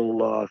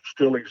still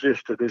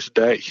exists to this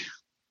day.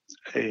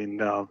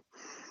 And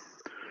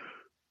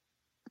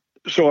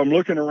so I'm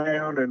looking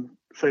around,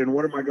 saying,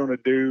 what am I going to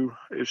do?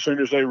 As soon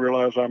as they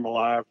realize I'm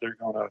alive, they're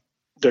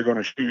going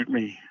to shoot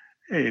me.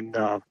 And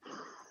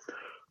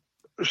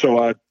so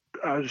I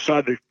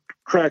decided to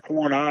crack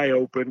one eye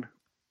open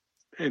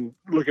and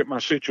look at my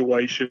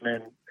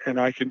situation, and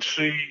I can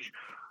see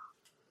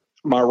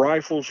my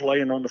rifle's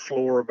laying on the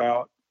floor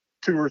about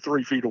 2 or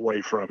 3 feet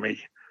away from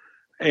me.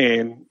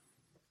 And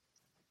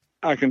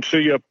I can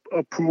see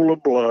a pool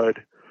of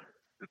blood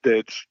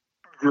that's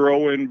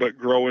growing, but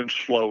growing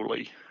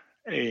slowly.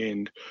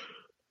 And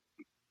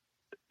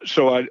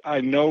so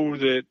I know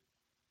that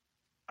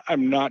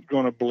I'm not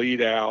going to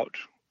bleed out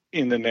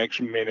in the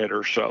next minute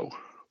or so,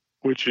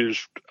 which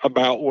is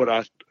about what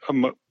as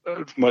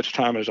much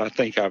time as I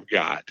think I've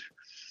got.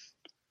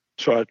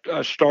 So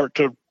I start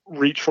to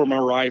reach for my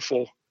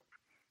rifle.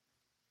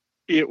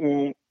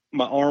 My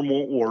arm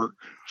won't work,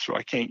 so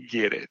I can't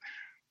get it.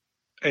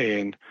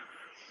 And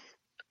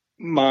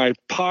my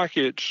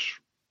pockets,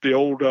 the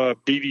old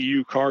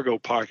BDU cargo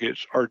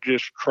pockets, are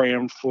just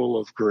crammed full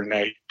of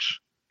grenades.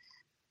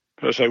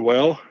 So I say,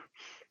 well,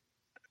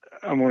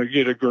 I'm going to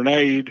get a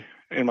grenade,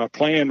 and my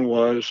plan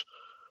was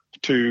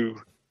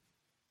to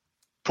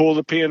pull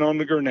the pin on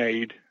the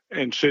grenade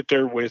and sit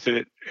there with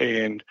it,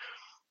 and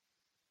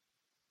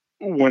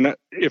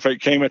if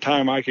it came a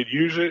time I could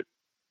use it,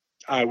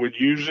 I would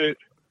use it.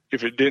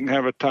 If it didn't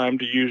have a time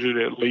to use it,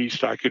 at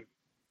least I could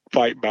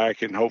fight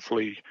back and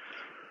hopefully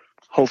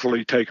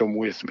take them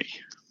with me.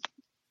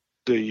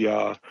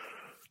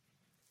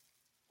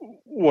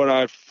 What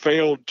I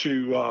failed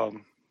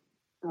to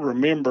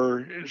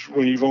remember is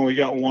when you've only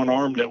got one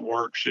arm that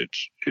works,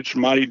 it's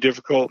mighty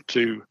difficult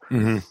to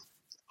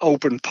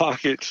open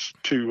pockets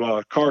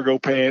to cargo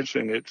pants,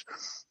 and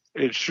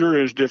it sure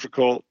is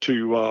difficult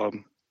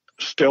to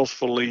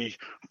stealthily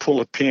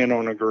pull a pin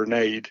on a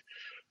grenade.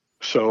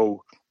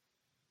 So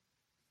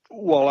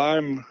while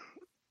I'm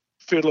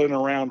fiddling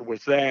around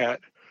with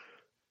that,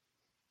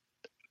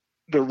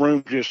 the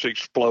room just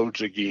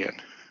explodes again.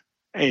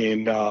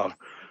 And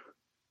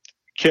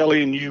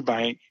Kelly and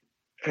Eubank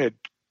had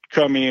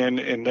come in,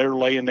 and they're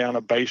laying down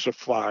a base of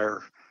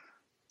fire,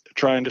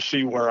 trying to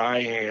see where I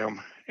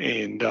am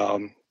and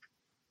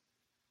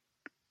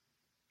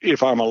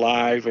if I'm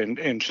alive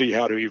and see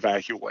how to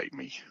evacuate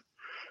me.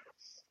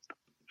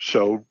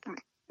 So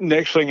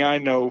next thing I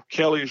know,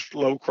 Kelly's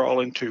low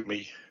crawling to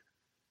me,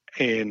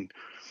 and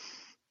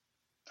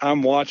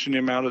I'm watching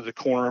him out of the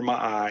corner of my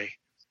eye,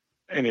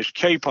 and his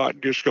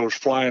K-pot just goes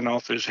flying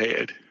off his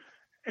head.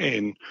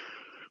 And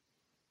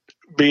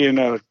being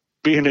a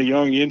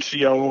young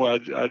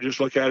NCO, I just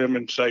look at him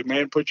and say,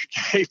 man, put your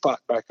K-pot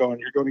back on.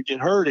 You're going to get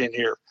hurt in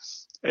here.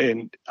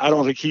 And I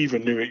don't think he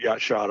even knew it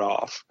got shot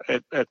off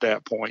at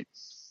that point.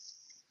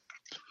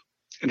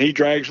 And he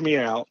drags me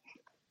out,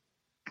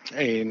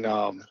 and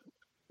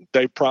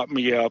they prop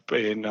me up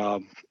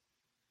and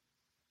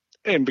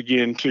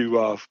begin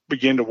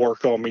to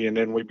work on me. And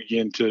then we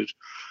begin to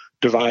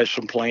devise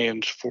some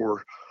plans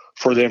for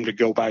them to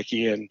go back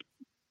in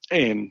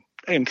and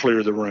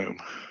clear the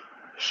room.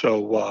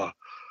 So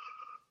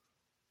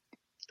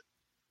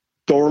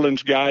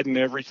Thorland's guiding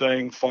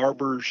everything.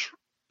 Farber's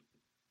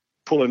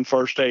pulling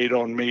first aid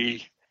on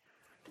me.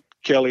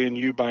 Kelly and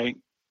Eubank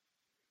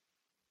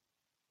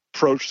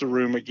approach the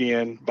room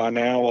again. By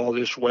now, all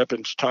this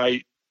weapons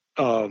tight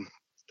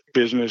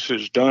business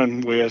is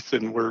done with,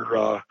 and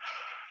we're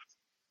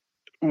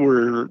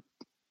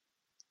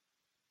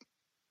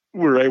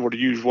able to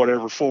use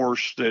whatever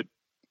force that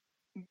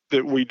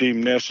we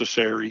deem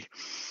necessary.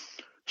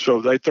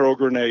 So they throw a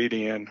grenade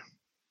in,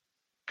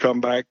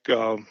 come back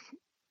and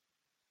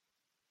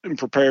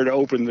prepare to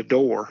open the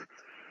door.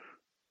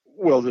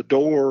 Well, the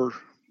door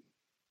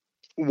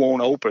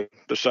won't open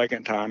the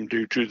second time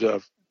due to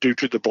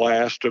the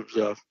blast of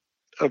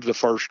the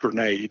first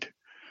grenade.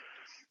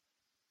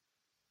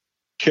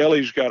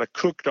 Kelly's got a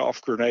cooked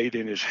off grenade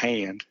in his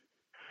hand.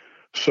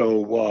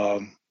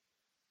 So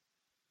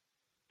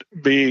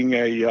being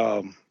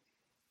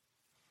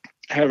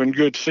having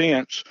good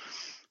sense,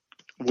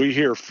 we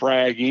hear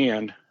frag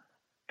in,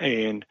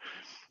 and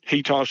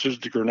he tosses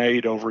the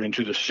grenade over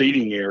into the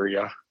seating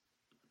area.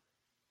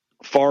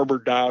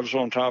 Farber dives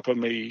on top of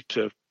me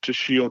to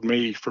shield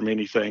me from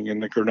anything,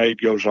 and the grenade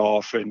goes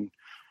off, and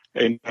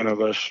none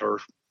of us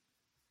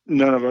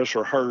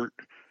are hurt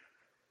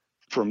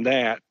from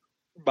that.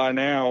 By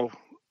now,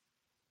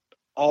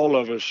 all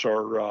of us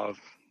are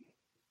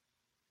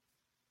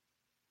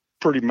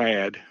pretty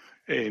mad,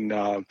 and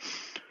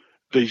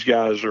these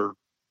guys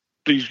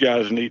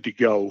need to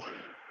go.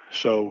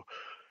 So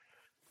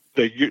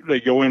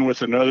they go in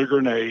with another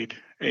grenade,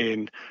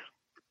 and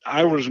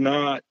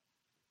I'm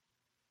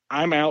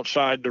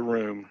outside the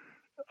room.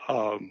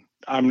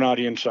 I'm not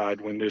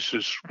inside when this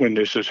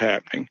is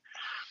happening.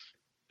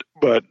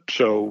 But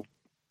so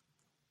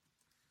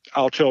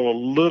I'll tell a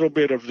little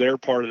bit of their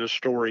part of the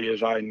story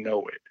as I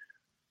know it.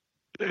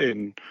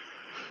 And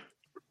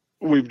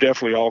we've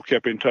definitely all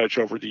kept in touch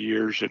over the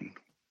years and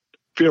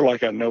feel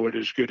like I know it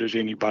as good as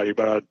anybody,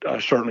 but I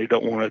certainly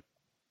don't want to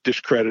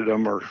discredit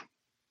them or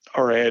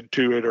add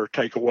to it or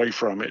take away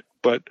from it.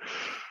 But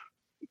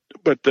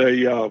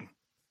they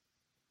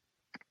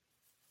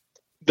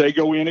they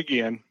go in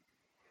again,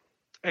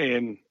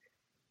 and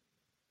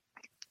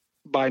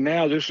by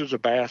now this is a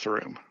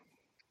bathroom.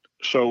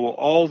 So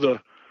all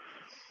the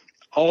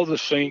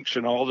sinks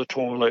and all the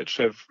toilets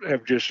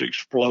have just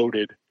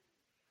exploded.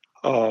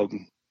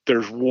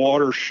 There's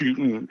water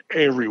shooting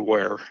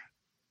everywhere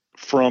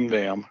from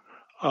them.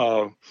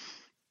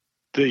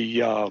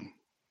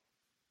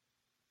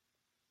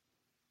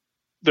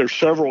 There's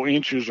several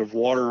inches of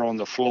water on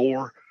the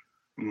floor.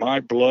 My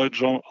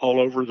blood's all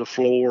over the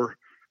floor.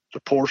 The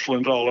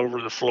porcelain's all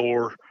over the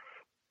floor.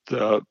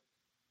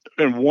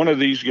 And one of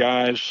these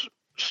guys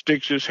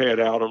sticks his head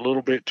out a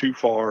little bit too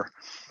far,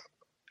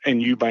 and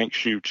Eubank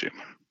shoots him.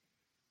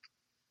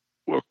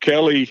 Well,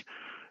 Kelly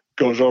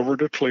goes over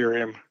to clear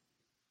him,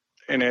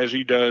 and as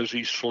he does,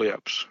 he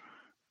slips.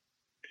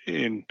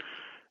 And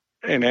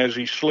as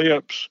he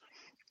slips,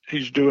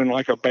 he's doing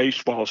like a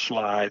baseball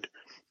slide,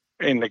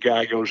 and the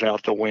guy goes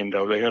out the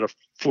window. They had a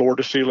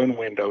floor-to-ceiling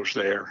windows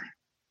there,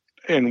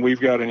 and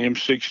we've got an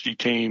M60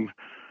 team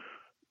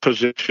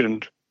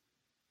positioned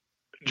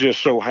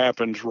just so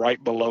happens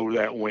right below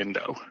that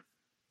window.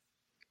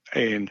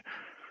 And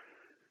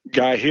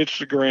guy hits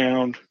the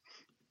ground,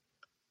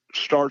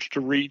 starts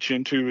to reach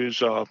into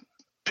his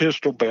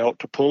pistol belt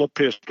to pull a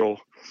pistol,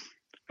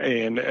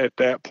 and at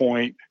that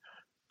point,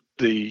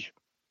 the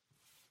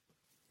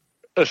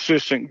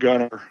assistant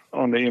gunner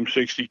on the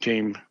M60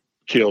 team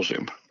kills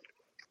him.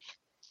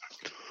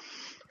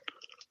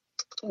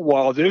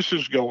 While this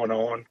is going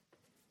on,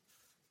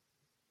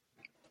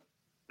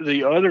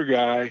 the other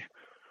guy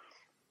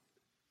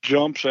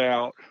jumps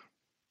out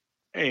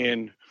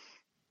and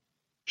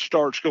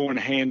starts going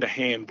hand to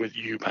hand with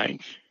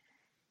Eubank,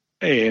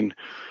 and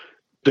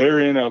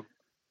it's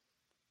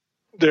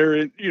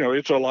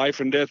a life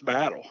and death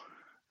battle.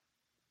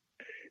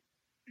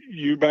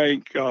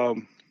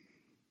 Eubank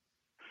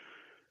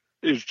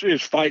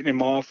is fighting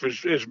him off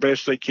as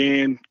best they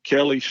can.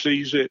 Kelly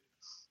sees it,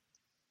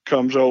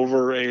 comes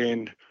over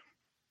and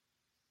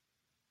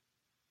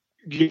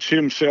gets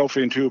himself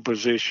into a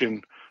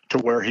position to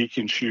where he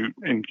can shoot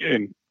and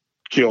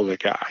kill the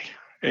guy.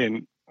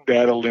 And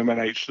that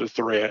eliminates the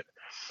threat.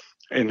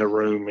 And the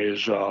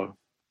room's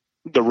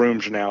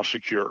now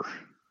secure.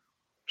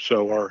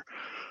 So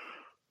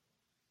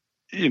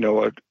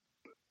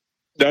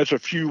that's a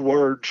few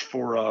words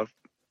for a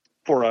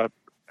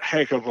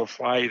heck of a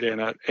fight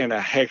and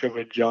a heck of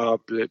a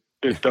job that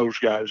those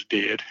guys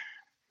did.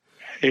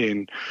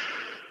 And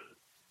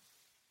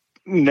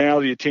now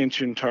the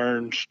attention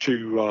turns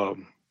to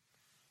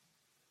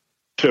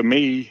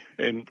me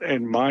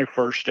and my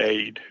first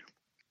aid,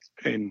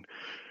 and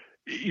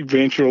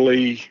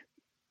eventually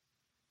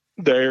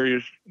the area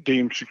is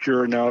deemed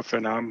secure enough,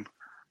 and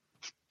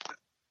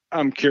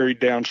I'm carried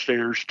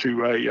downstairs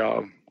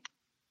to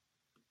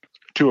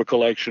a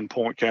collection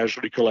point,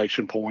 casualty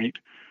collection point,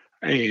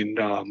 and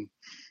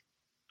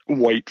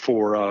wait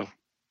for a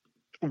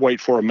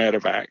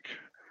medevac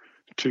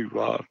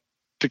to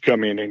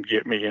come in and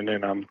get me, and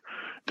then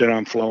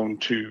I'm flown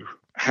to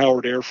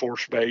Howard Air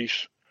Force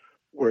Base,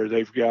 where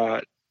they've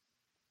got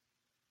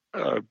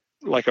I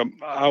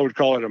would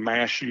call it a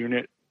MASH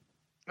unit.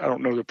 I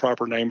don't know the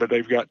proper name, but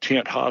they've got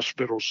tent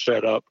hospitals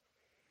set up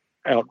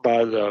out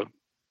by the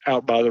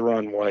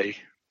runway,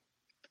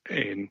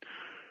 and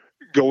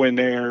go in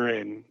there,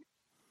 and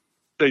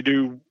they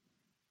do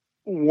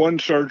one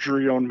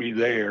surgery on me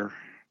there,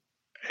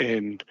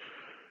 and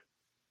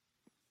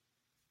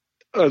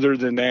other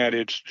than that,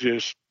 it's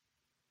just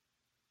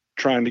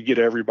trying to get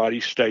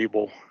everybody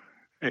stable.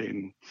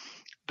 And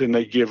then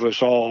they give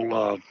us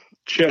all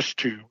chest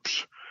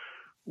tubes,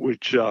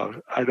 which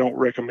I don't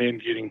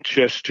recommend getting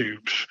chest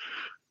tubes.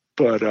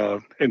 But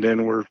and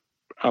then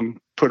I'm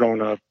put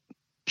on a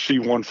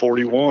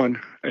C-141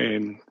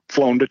 and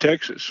flown to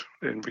Texas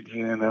and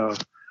began a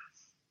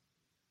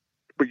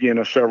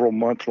several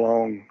month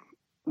long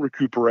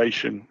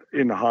recuperation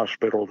in the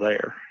hospital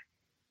there.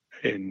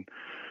 And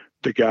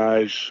the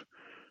guys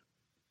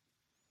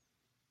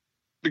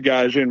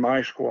in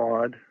my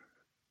squad,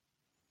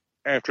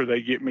 after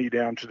they get me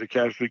down to the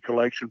casualty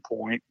collection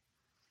point,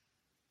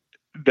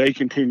 they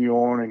continue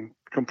on and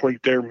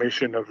complete their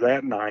mission of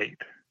that night.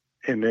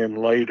 And then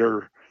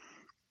later,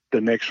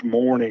 the next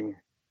morning,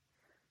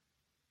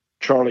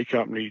 Charlie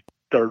Company,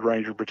 3rd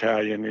Ranger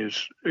Battalion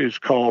is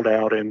called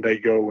out, and they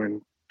go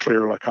and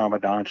clear La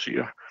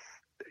Comandancia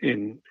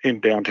in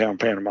downtown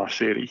Panama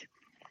City,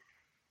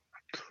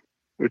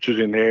 which is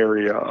in the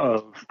area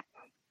of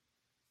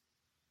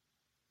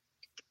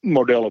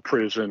Modelo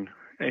Prison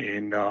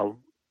and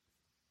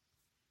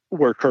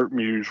where Kurt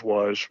Muse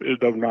was,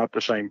 though not the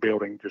same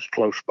building, just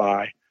close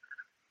by.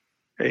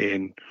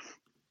 And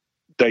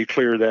they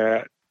clear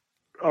that.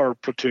 Our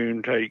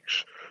platoon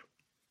takes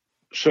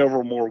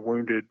several more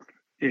wounded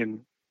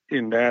in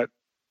that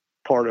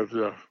part of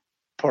the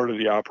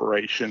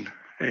operation.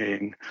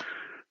 And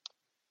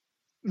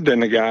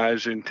then the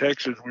guys in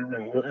Texas, we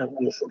were at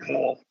Wilford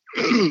Hall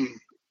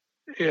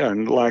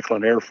and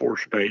Lackland Air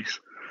Force Base.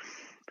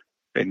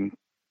 And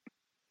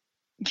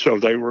so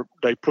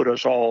they put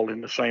us all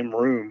in the same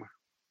room,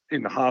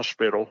 in the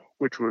hospital,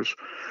 which was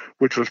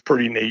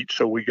pretty neat.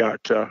 So we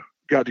got to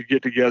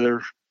get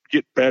together,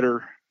 get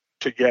better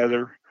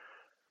together.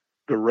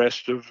 The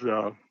rest of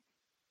the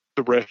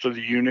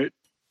unit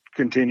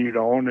continued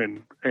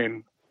on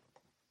and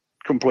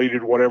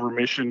completed whatever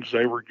missions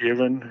they were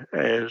given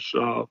as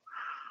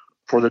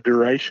for the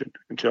duration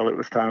until it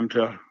was time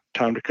to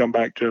come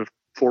back to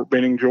Fort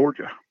Benning,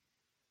 Georgia.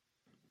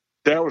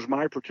 That was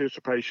my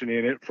participation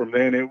in it. From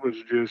then, it was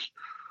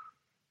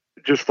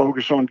just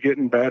focus on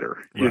getting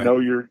better. Right.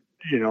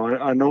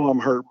 I know I'm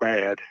hurt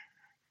bad,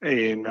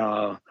 and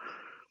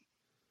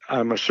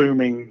I'm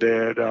assuming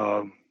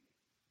that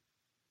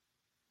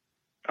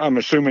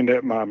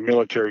my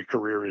military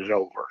career is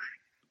over,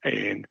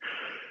 and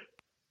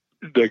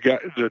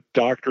the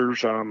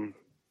doctors I'm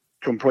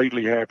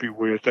completely happy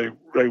with. They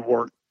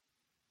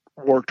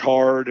worked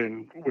hard,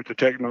 and with the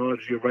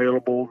technology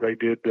available, they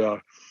did.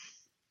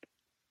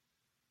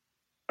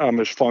 I'm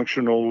as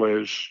functional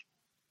as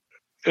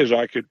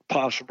I could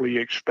possibly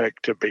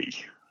expect to be,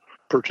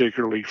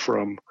 particularly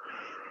from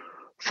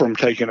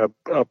taking a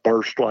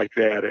burst like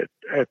that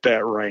at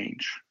that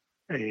range,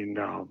 and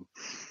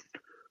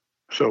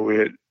so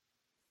it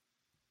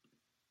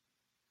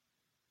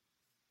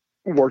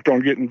worked on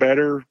getting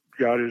better.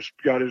 Got as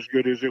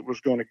good as it was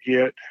going to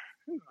get.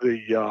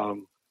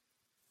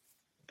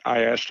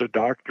 I asked the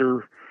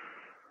doctor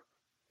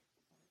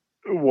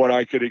what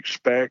I could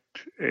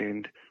expect,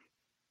 and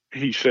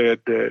he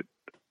said that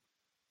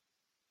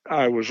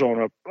I was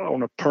on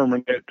a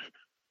permanent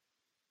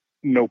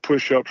no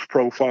push-ups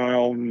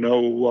profile,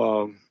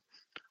 no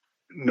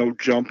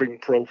jumping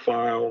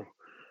profile,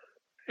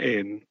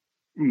 and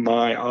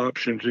my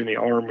options in the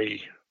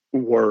Army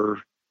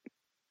were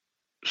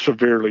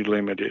severely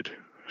limited.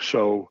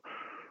 So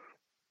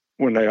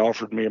when they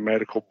offered me a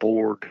medical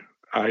board,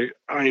 I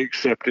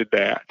accepted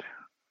that,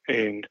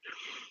 and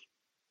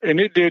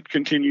it did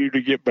continue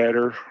to get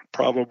better.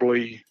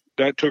 Probably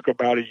that took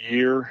about a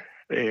year,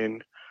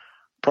 and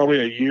probably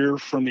a year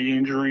from the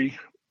injury,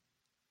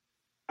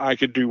 I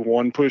could do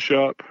one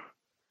push-up.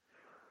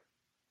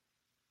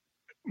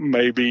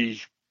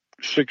 Maybe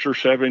 6 or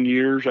 7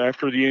 years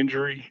after the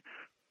injury,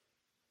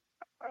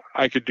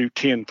 I could do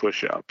 10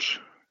 push-ups,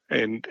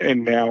 and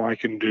now I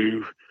can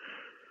do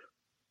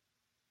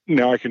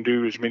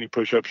as many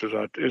push-ups as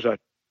I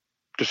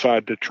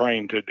decide to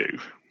train to do,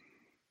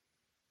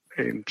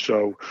 and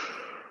so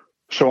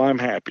I'm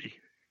happy.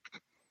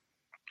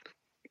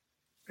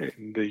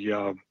 And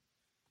the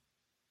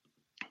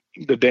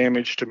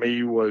damage to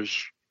me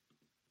was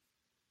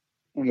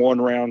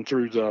one round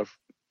through the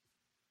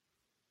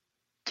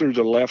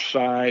left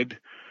side,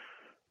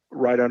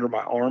 right under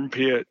my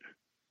armpit,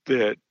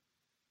 that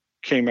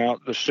came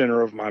out the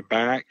center of my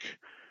back.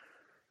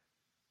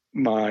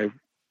 My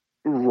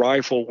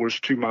rifle was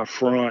to my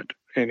front,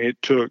 and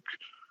it took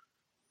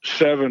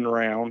 7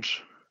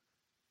 rounds,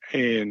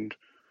 and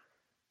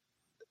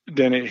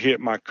then it hit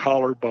my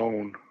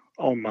collarbone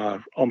on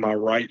my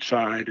right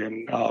side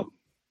and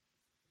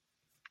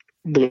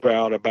blew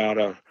out about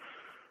a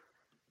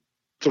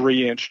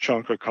 3-inch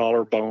chunk of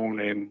collarbone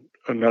and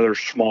another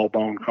small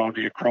bone called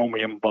the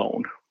acromion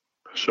bone.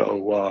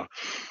 So,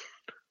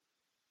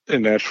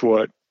 and that's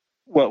what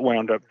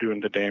wound up doing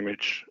the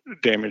damage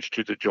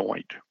to the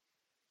joint.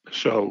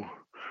 So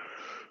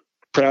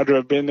proud to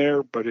have been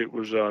there, but it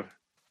was a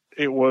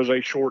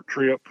short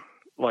trip,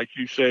 like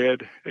you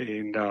said,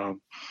 and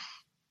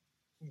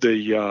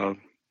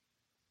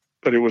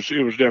but it was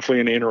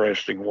definitely an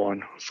interesting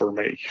one for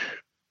me.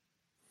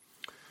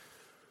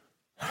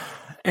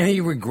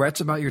 Any regrets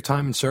about your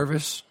time in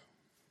service?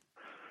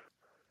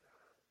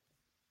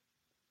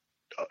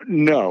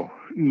 No.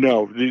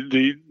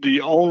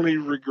 The only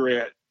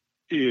regret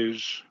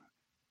is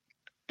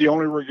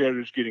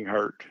getting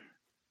hurt.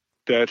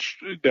 That's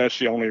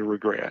the only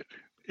regret.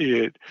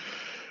 And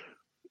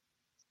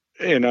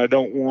I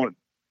don't want.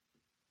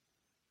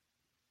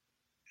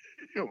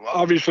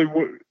 Obviously,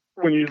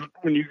 when you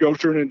go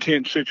through an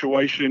intense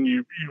situation,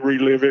 you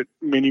relive it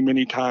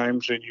many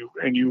times, and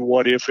you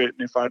what if it,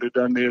 and if I'd have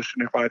done this,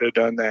 and if I'd have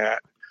done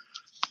that,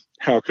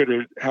 how could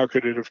it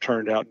have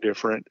turned out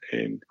different?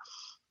 And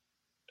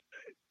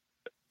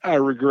I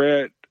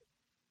regret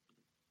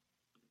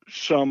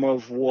some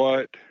of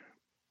what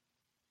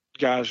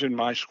guys in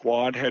my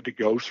squad had to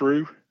go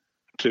through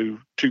to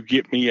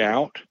get me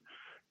out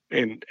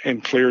and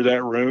clear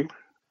that room,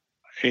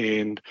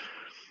 and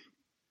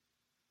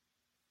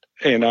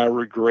I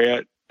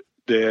regret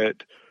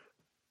that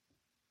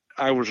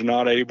I was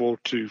not able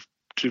to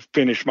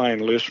finish my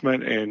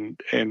enlistment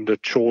and the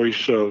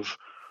choice of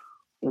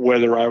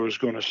whether I was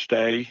going to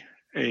stay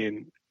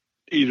and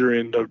either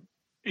in the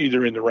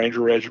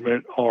Ranger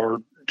Regiment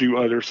or do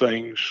other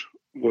things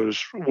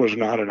was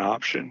not an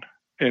option,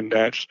 and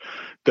that's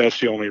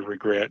the only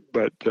regret.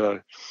 But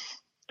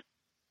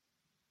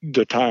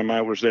the time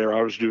I was there,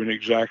 I was doing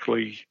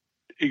exactly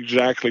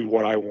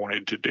what I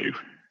wanted to do.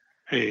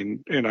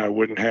 And I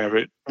wouldn't have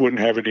it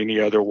any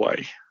other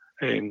way,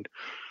 and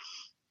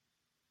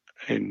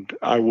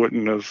I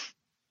wouldn't have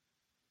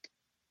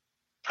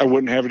I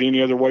wouldn't have it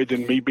any other way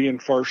than me being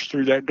first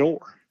through that door.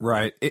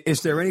 Right.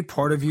 Is there any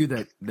part of you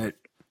that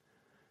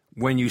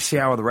when you see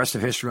how the rest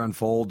of history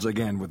unfolds,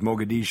 again, with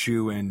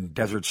Mogadishu and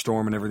Desert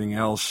Storm and everything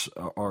else,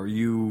 are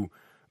you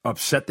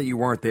upset that you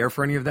weren't there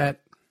for any of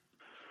that?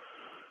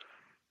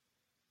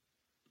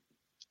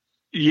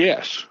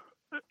 Yes.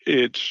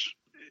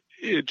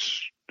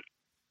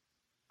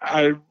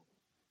 I've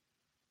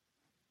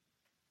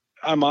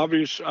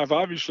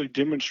obviously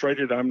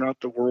demonstrated I'm not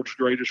the world's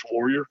greatest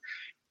warrior,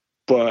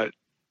 but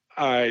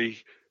I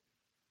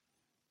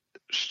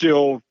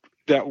still,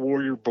 that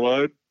warrior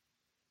blood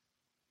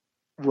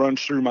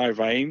runs through my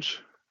veins,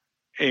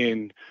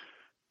 and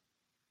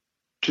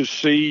to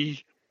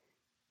see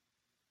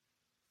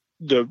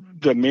the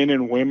men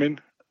and women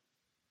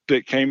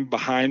that came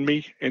behind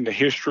me and the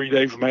history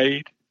they've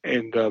made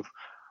and the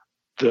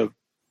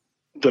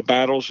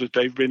battles that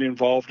they've been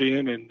involved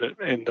in,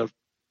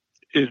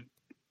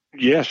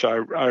 yes, I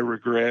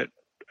regret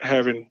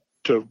having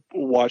to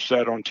watch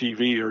that on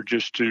TV or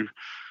just to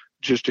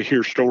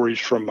hear stories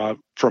from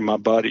my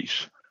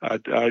buddies. I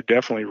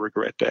definitely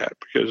regret that,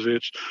 because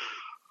it's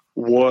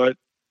what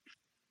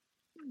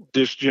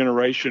this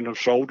generation of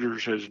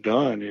soldiers has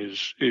done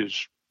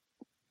is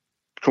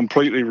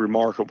completely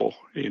remarkable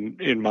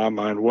in my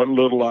mind. What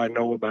little I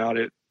know about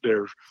it,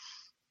 they're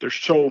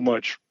so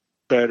much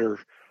better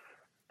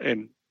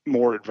and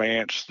more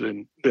advanced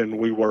than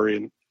we were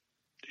in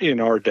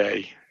our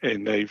day,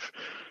 and they've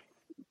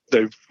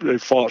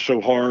fought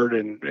so hard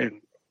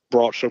and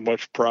brought so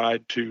much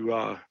pride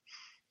to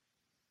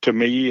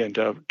me and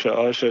to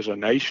us as a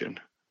nation,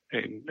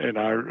 and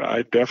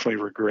I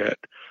definitely regret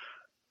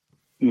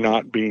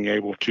not being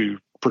able to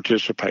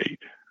participate.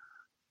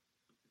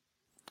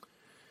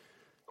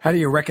 How do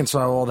you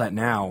reconcile all that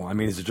now? I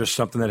mean, is it just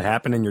something that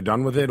happened and you're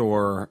done with it,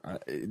 or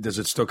does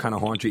it still kind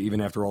of haunt you even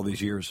after all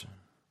these years?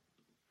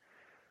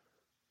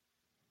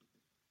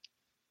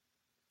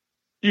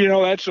 You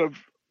know, that's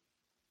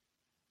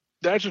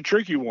a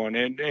tricky one,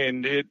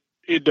 and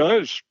it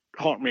does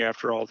haunt me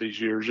after all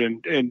these years,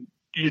 and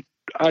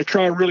I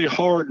try really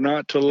hard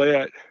not to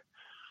let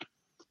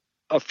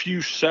a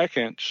few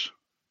seconds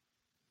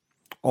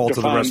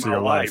alter the rest of your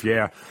life.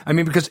 Yeah, I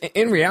mean, because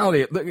in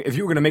reality, if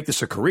you were going to make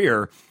this a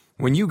career,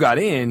 when you got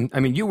in, I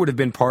mean, you would have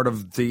been part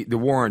of the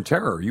war on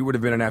terror. You would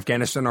have been in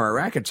Afghanistan or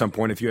Iraq at some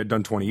point if you had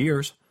done 20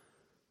 years.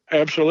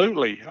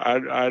 Absolutely,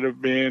 I'd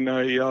have been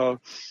a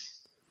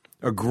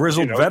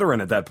grizzled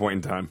veteran at that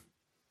point in time.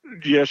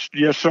 Yes,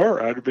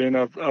 sir. I'd have been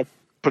a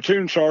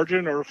platoon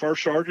sergeant or a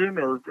first sergeant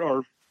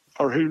or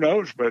who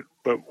knows, but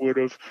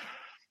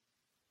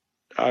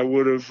I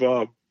would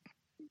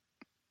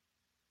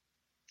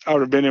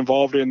have been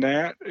involved in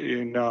that.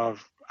 And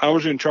I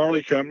was in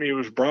Charlie Company. It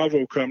was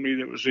Bravo Company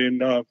that was in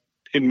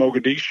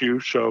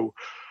Mogadishu. So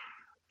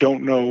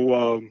don't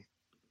know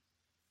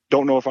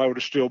if I would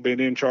have still been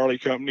in Charlie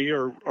Company,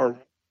 or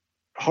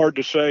hard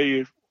to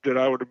say that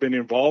I would have been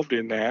involved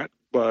in that.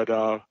 But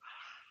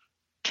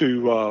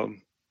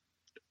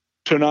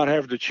to not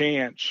have the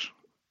chance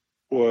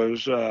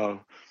was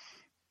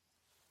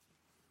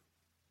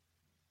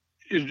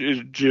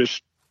is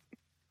just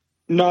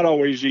not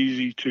always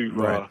easy to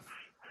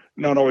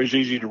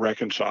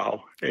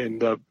reconcile,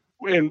 and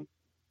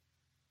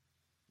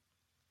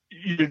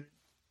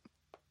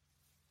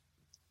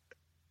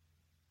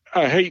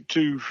I hate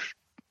to.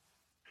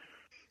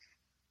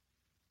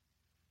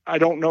 I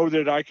don't know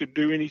that I could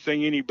do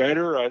anything any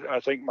better. I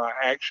think my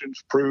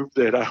actions proved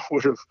that I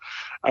would have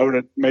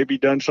maybe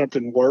done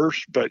something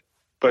worse, but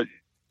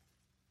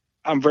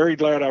I'm very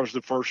glad I was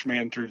the first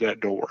man through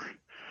that door,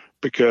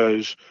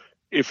 because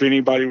if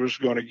anybody was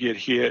going to get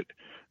hit,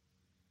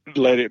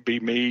 let it be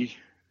me.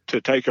 To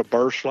take a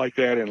burst like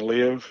that and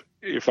live,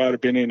 if I'd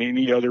have been in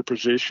any other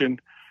position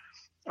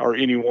or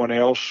anyone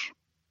else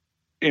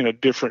in a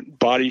different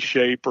body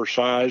shape or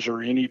size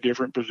or any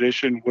different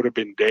position, would have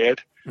been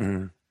dead.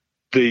 Mm-hmm.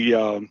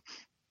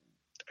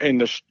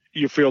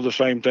 You feel the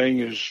same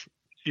thing as,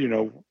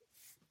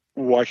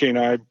 why can't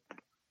I,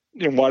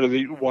 and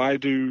why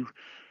do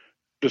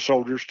the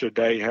soldiers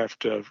today have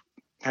to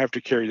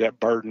carry that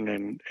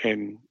burden,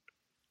 and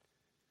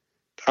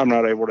I'm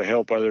not able to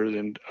help other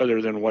than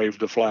wave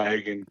the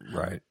flag and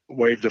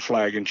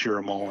cheer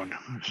them on.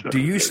 So, do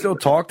you still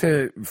talk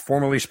to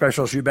formerly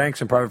Specialist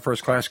Eubanks and Private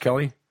First Class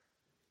Kelly?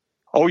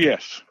 Oh,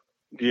 yes.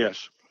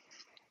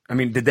 I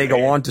mean, did they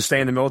go on to stay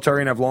in the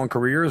military and have long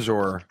careers,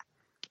 or?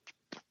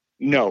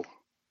 No,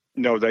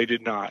 they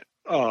did not.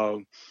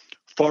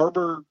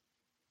 Farber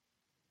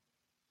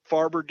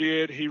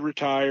did. He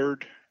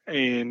retired,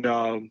 and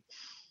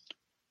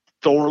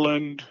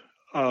Thorland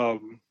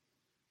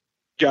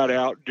got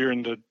out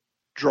during the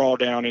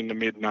drawdown in the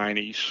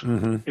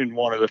mid-'90s in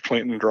one of the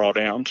Clinton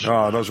drawdowns.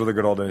 Oh, those were the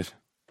good old days.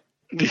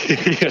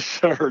 Yes,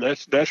 sir.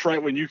 That's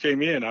right when you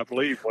came in, I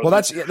believe. Well,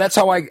 that's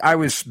how I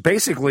was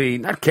basically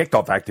not kicked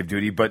off active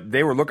duty, but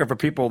they were looking for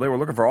people. They were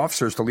looking for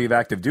officers to leave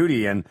active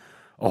duty, and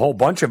a whole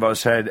bunch of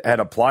us had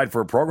applied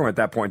for a program at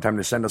that point in time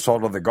to send us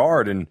all to the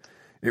Guard, and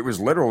it was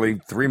literally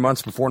 3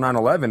 months before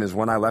 9/11 is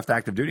when I left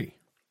active duty.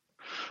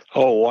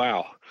 Oh,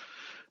 wow.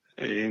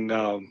 And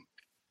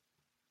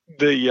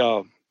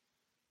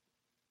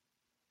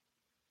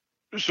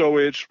so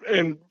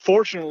and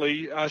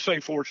fortunately, I say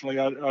fortunately,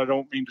 I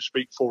don't mean to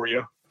speak for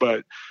you,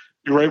 but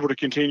you were able to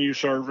continue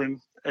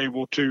serving,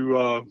 able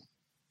to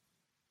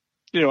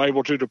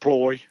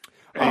deploy.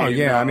 Oh, And,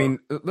 yeah. I mean,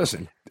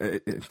 listen,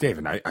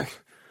 David,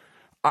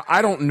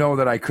 I don't know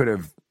that I could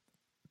have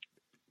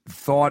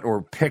thought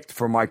or picked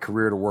for my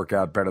career to work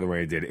out better the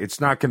way it did.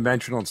 It's not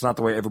conventional. It's not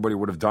the way everybody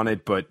would have done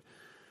it, but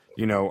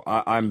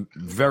I'm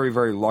very,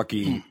 very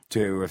lucky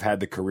to have had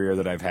the career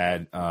that I've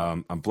had.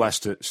 I'm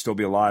blessed to still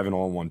be alive and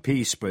all in one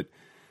piece, but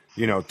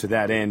to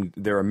that end,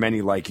 there are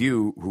many like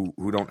you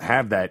who don't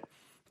have that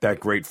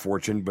great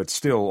fortune, but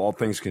still, all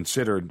things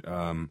considered,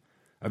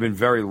 I've been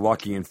very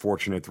lucky and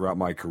fortunate throughout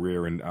my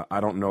career, and I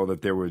don't know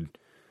that there would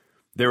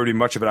be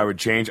much of it I would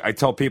change. I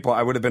tell people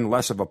I would have been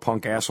less of a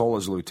punk asshole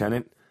as a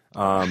lieutenant. That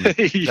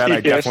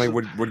I Yes. definitely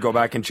would go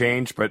back and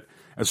change. But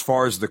as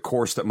far as the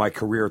course that my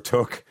career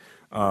took,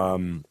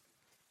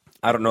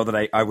 I don't know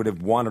that I would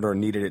have wanted or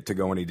needed it to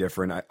go any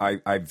different.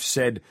 I've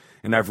said,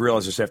 and I've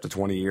realized this after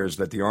 20 years,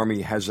 that the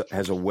Army has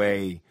a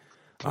way,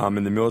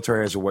 and the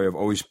military has a way of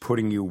always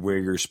putting you where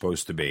you're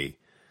supposed to be.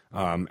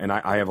 And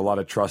I have a lot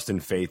of trust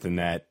and faith in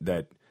that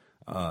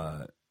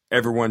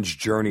everyone's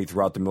journey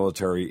throughout the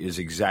military is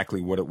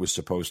exactly what it was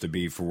supposed to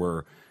be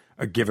for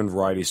a given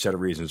variety set of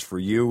reasons. For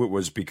you, it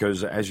was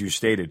because, as you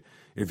stated,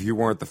 if you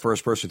weren't the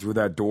first person through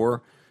that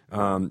door,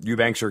 you,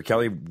 Banks, or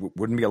Kelly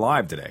wouldn't be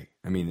alive today.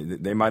 I mean,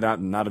 they might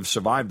not have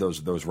survived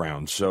those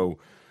rounds. So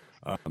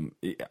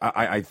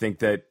I think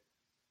that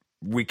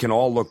we can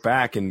all look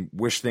back and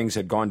wish things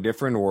had gone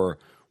different or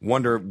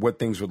wonder what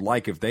things would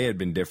like if they had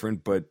been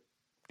different. But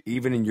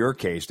even in your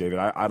case, David,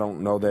 I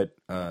don't know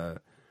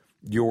that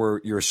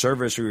your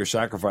service or your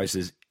sacrifice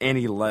is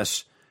any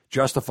less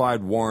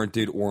justified,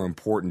 warranted, or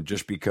important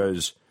just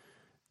because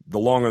the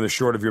long and the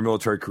short of your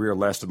military career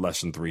lasted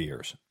less than 3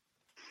 years.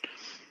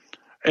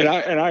 And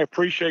I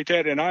appreciate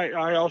that, and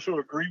I also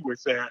agree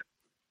with that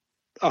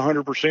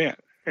 100%.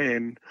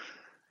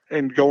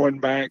 And going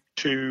back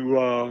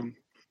to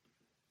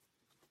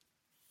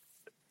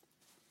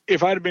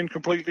if I'd have been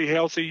completely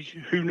healthy,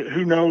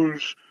 who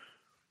knows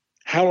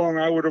how long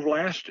I would have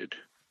lasted.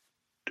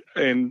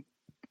 And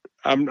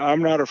I'm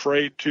not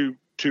afraid to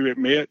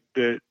admit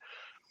that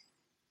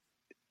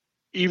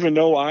even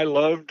though I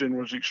loved and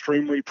was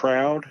extremely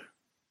proud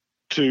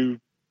to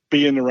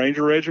be in the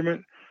Ranger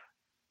Regiment,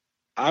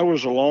 I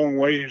was a long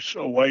ways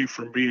away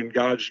from being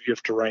God's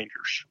gift to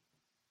Rangers.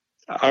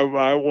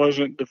 I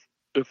wasn't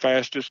the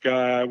fastest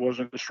guy. I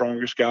wasn't the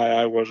strongest guy.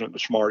 I wasn't the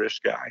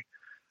smartest guy.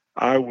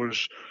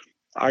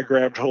 I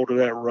grabbed hold of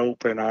that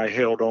rope and I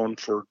held on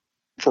for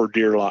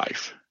dear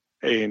life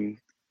and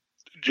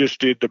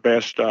just did the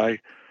best I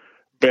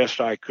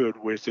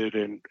could with it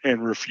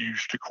and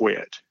refused to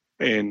quit.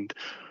 And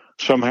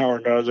somehow or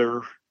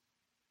another,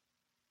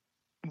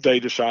 they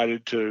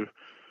decided to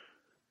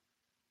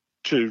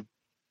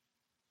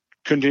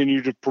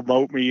continue to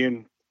promote me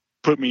and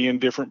put me in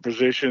different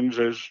positions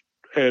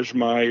as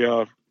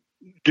my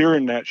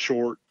during that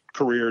short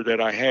career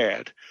that I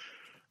had.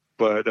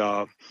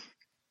 But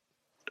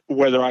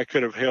whether I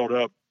could have held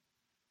up,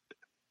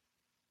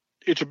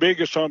 it's a big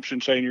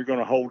assumption saying you're going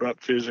to hold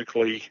up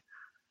physically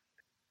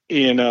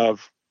in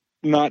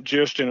not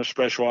just in a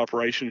special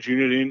operations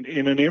unit,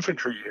 in an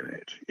infantry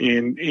unit,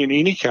 in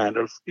any kind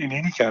of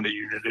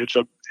unit.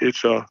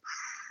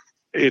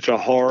 It's a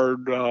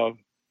hard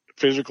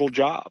physical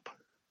job.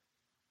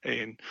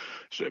 And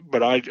so,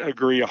 but I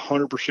agree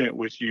 100%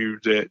 with you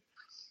that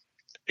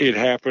it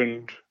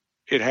happened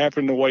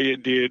the way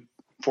it did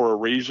for a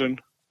reason.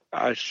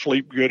 I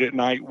sleep good at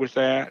night with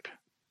that,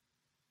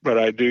 but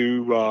I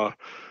do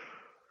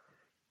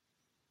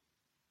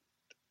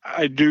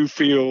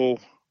feel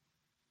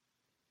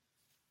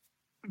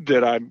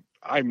that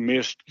I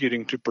missed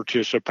getting to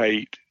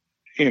participate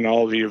in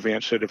all the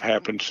events that have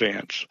happened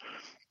since.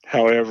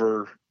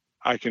 However,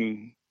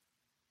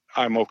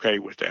 I'm okay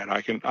with that.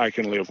 I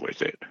can live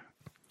with it.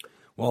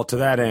 Well, to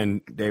that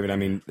end, David, I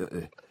mean,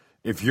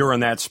 if you're in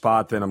that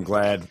spot, then I'm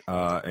glad.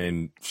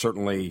 And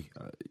certainly,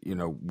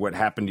 what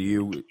happened to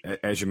you,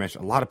 as you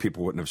mentioned, a lot of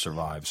people wouldn't have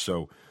survived.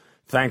 So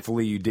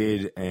thankfully you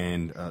did.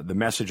 And the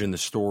message and the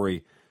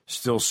story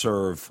still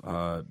serve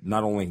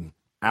not only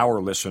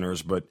our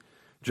listeners, but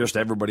just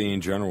everybody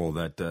in general,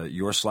 that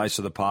your slice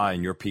of the pie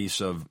and your piece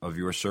of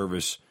your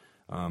service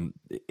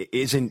it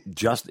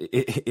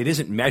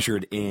isn't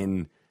measured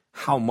in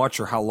how much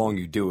or how long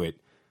you do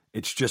it.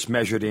 It's just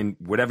measured in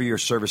whatever your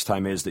service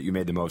time is, that you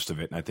made the most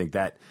of it. And I think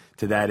that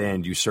to that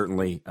end, you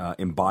certainly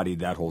embodied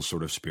that whole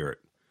sort of spirit.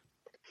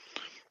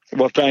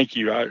 Well, thank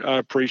you. I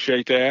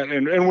appreciate that.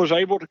 And was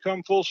able to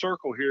come full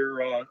circle here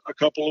a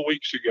couple of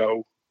weeks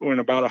ago when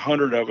about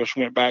 100 of us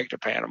went back to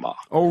Panama.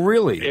 Oh,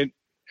 really?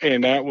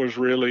 And that was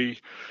really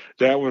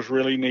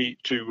neat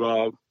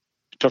to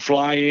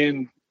fly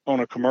in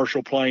on a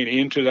commercial plane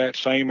into that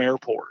same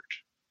airport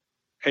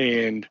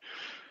and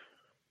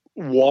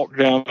walk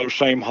down those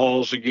same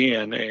halls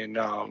again. And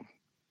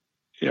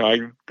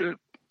when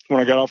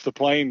I got off the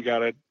plane,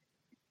 got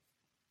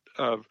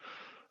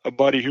a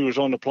buddy who was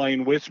on the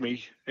plane with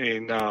me,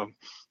 and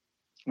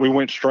we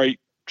went straight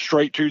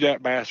to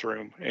that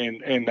bathroom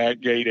and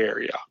that gate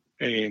area.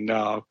 And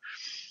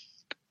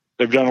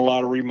they've done a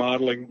lot of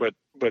remodeling, but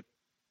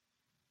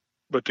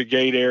the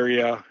gate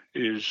area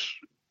is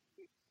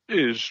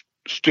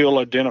still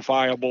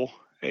identifiable,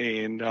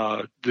 and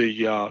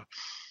the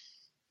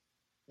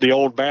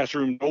old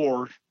bathroom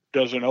door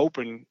doesn't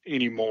open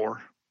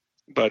anymore,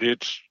 but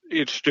it's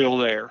still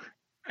there,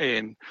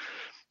 and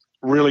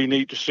really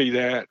neat to see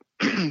that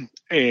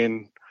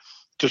and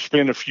to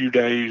spend a few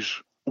days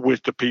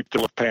with the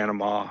people of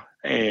Panama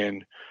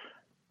and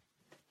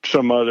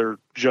some other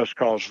Just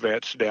Cause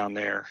vets down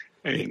there.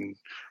 And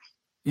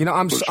you know,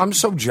 I'm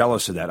so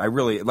jealous of that. I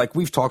really, like,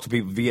 we've talked to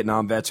people,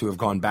 Vietnam vets, who have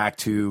gone back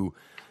to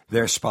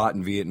their spot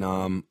in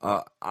Vietnam.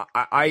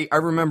 I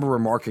remember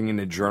remarking in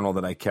a journal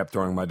that I kept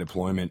during my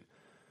deployment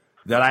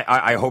that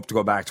I hope to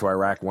go back to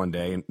Iraq one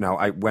day. And now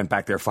I went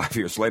back there 5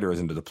 years later as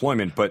into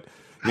deployment, but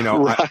you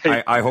know,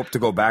 right. I hope to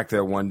go back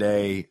there one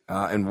day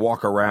and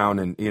walk around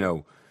and, you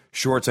know,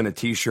 shorts and a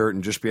T-shirt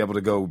and just be able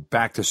to go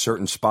back to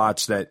certain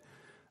spots that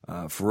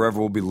forever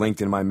will be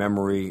linked in my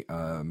memory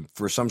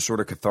for some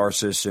sort of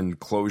catharsis and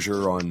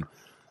closure on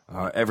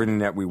everything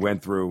that we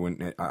went through.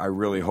 And I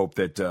really hope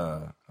that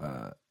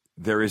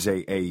there is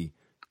a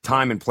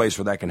time and place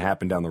where that can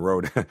happen down the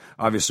road.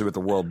 Obviously, with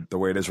the world the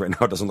way it is right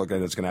now, it doesn't look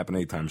like it's going to happen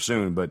anytime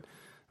soon, but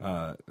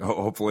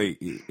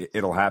hopefully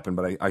it'll happen.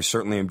 But I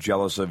certainly am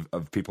jealous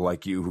of people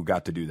like you who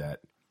got to do that.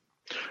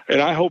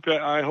 And I hope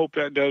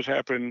that does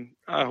happen.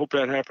 I hope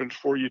that happens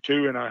for you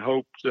too. And I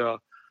hope the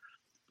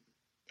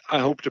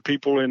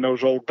people in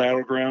those old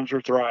battlegrounds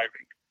are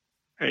thriving,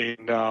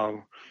 and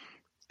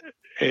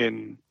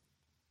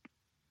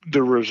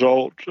the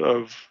result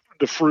of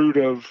the fruit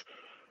of,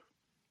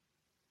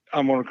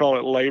 I'm going to call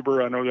it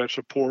labor. I know that's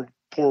a poor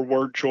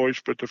word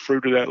choice, but the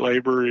fruit of that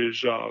labor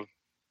is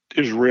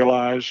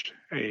realized,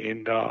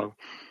 and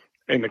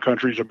the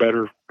country's a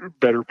better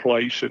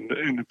place, and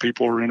the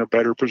people are in a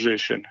better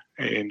position.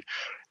 And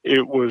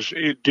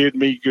it did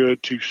me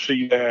good to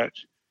see that,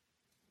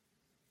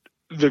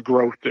 the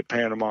growth that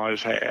Panama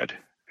has had,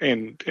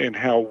 and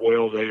how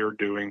well they are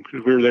doing. We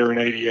were there in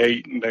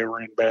 '88 and they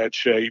were in bad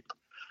shape.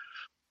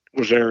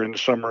 Was there in the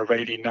summer of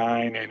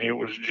 '89 and it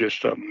was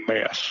just a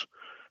mess.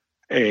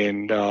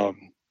 And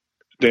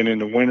then in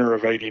the winter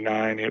of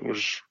 '89, it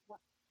was,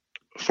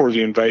 for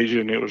the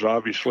invasion, it was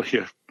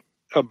obviously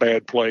a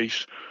bad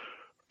place.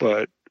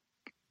 But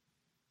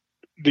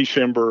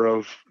December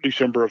of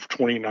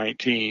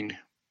 2019,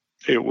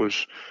 it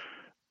was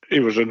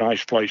a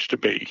nice place to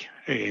be,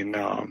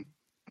 and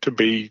to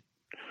be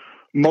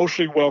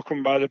mostly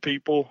welcomed by the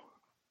people.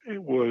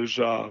 It was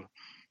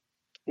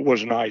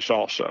nice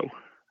also,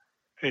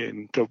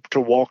 and to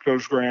walk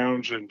those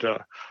grounds and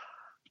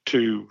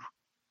to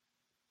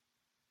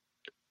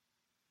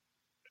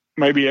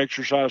maybe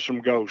exercise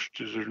some ghosts.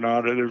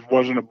 There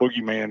wasn't a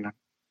boogeyman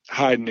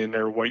hiding in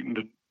there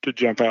waiting to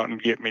jump out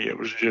and get me. It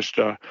was just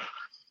a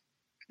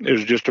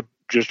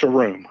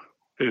room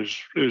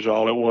is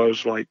all it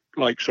was,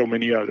 like so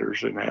many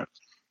others. And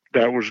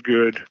that was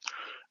good.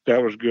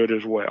 That was good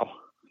as well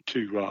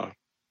to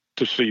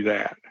see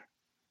that.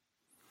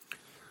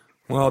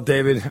 Well,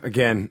 David,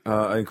 again,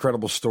 an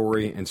incredible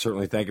story, and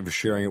certainly thank you for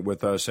sharing it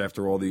with us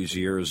after all these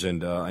years.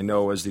 And I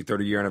know as the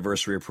 30-year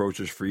anniversary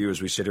approaches for you,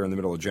 as we sit here in the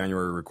middle of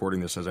January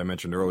recording this, as I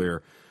mentioned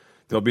earlier,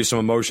 there'll be some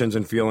emotions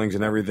and feelings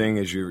and everything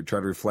as you try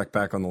to reflect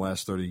back on the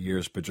last 30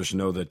 years. But just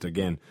know that,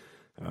 again,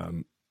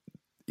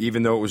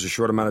 even though it was a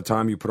short amount of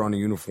time you put on a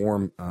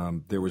uniform,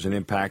 there was an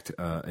impact,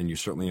 and you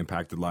certainly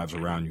impacted lives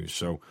around you.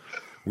 So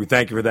we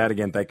thank you for that.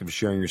 Again, thank you for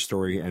sharing your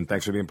story, and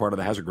thanks for being part of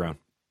the Hazard Ground.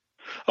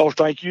 Oh,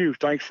 thank you.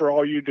 Thanks for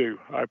all you do.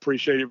 I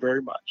appreciate it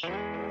very much.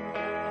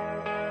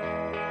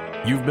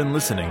 You've been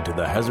listening to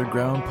the Hazard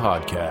Ground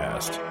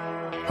Podcast,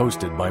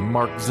 hosted by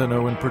Mark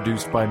Zeno and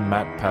produced by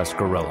Matt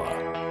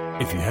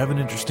Pasquarella. If you have an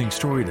interesting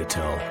story to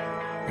tell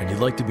and you'd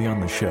like to be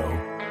on the show,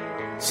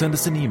 send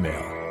us an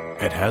email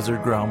at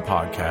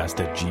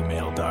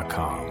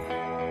hazardgroundpodcast@gmail.com.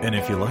 And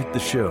if you like the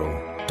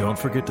show, don't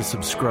forget to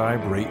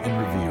subscribe, rate,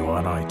 and review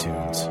on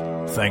iTunes.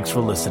 Thanks for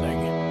listening.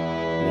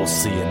 We'll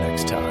see you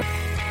next time.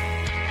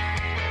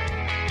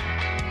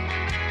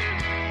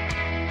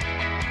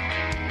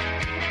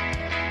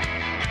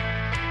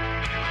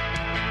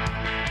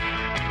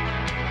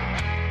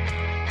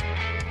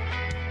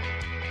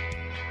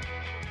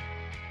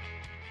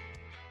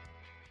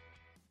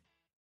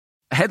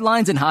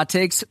 Headlines and hot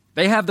takes,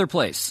 they have their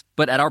place.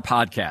 But at our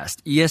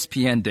podcast,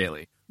 ESPN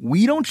Daily,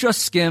 we don't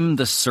just skim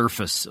the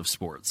surface of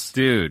sports.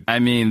 Dude, I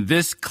mean,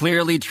 this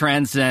clearly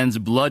transcends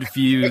blood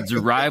feuds,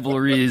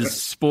 rivalries,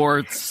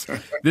 sports.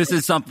 This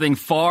is something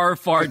far,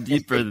 far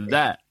deeper than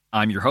that.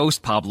 I'm your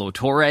host, Pablo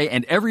Torre,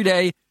 and every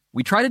day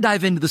we try to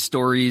dive into the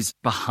stories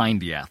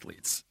behind the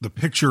athletes. The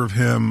picture of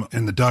him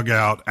in the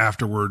dugout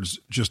afterwards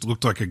just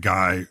looked like a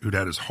guy who'd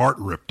had his heart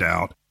ripped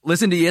out.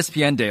 Listen to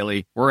ESPN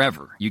Daily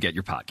wherever you get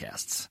your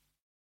podcasts.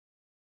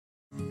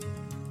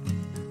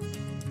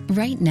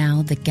 Right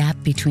now, the gap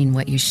between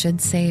what you should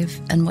save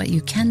and what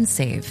you can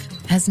save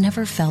has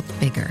never felt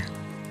bigger.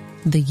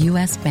 The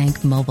U.S.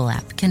 Bank mobile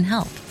app can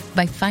help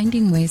by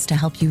finding ways to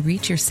help you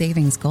reach your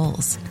savings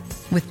goals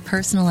with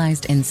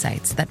personalized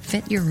insights that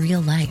fit your real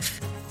life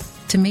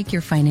to make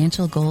your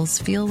financial goals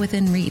feel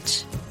within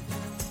reach.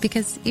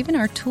 Because even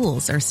our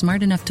tools are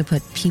smart enough to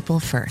put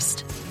people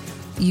first.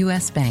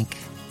 U.S. Bank.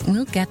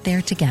 We'll get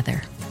there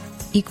together.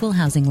 Equal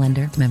housing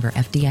lender, member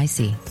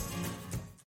FDIC.